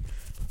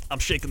 I'm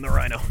shaking the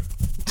rhino.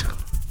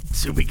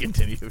 To be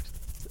continued.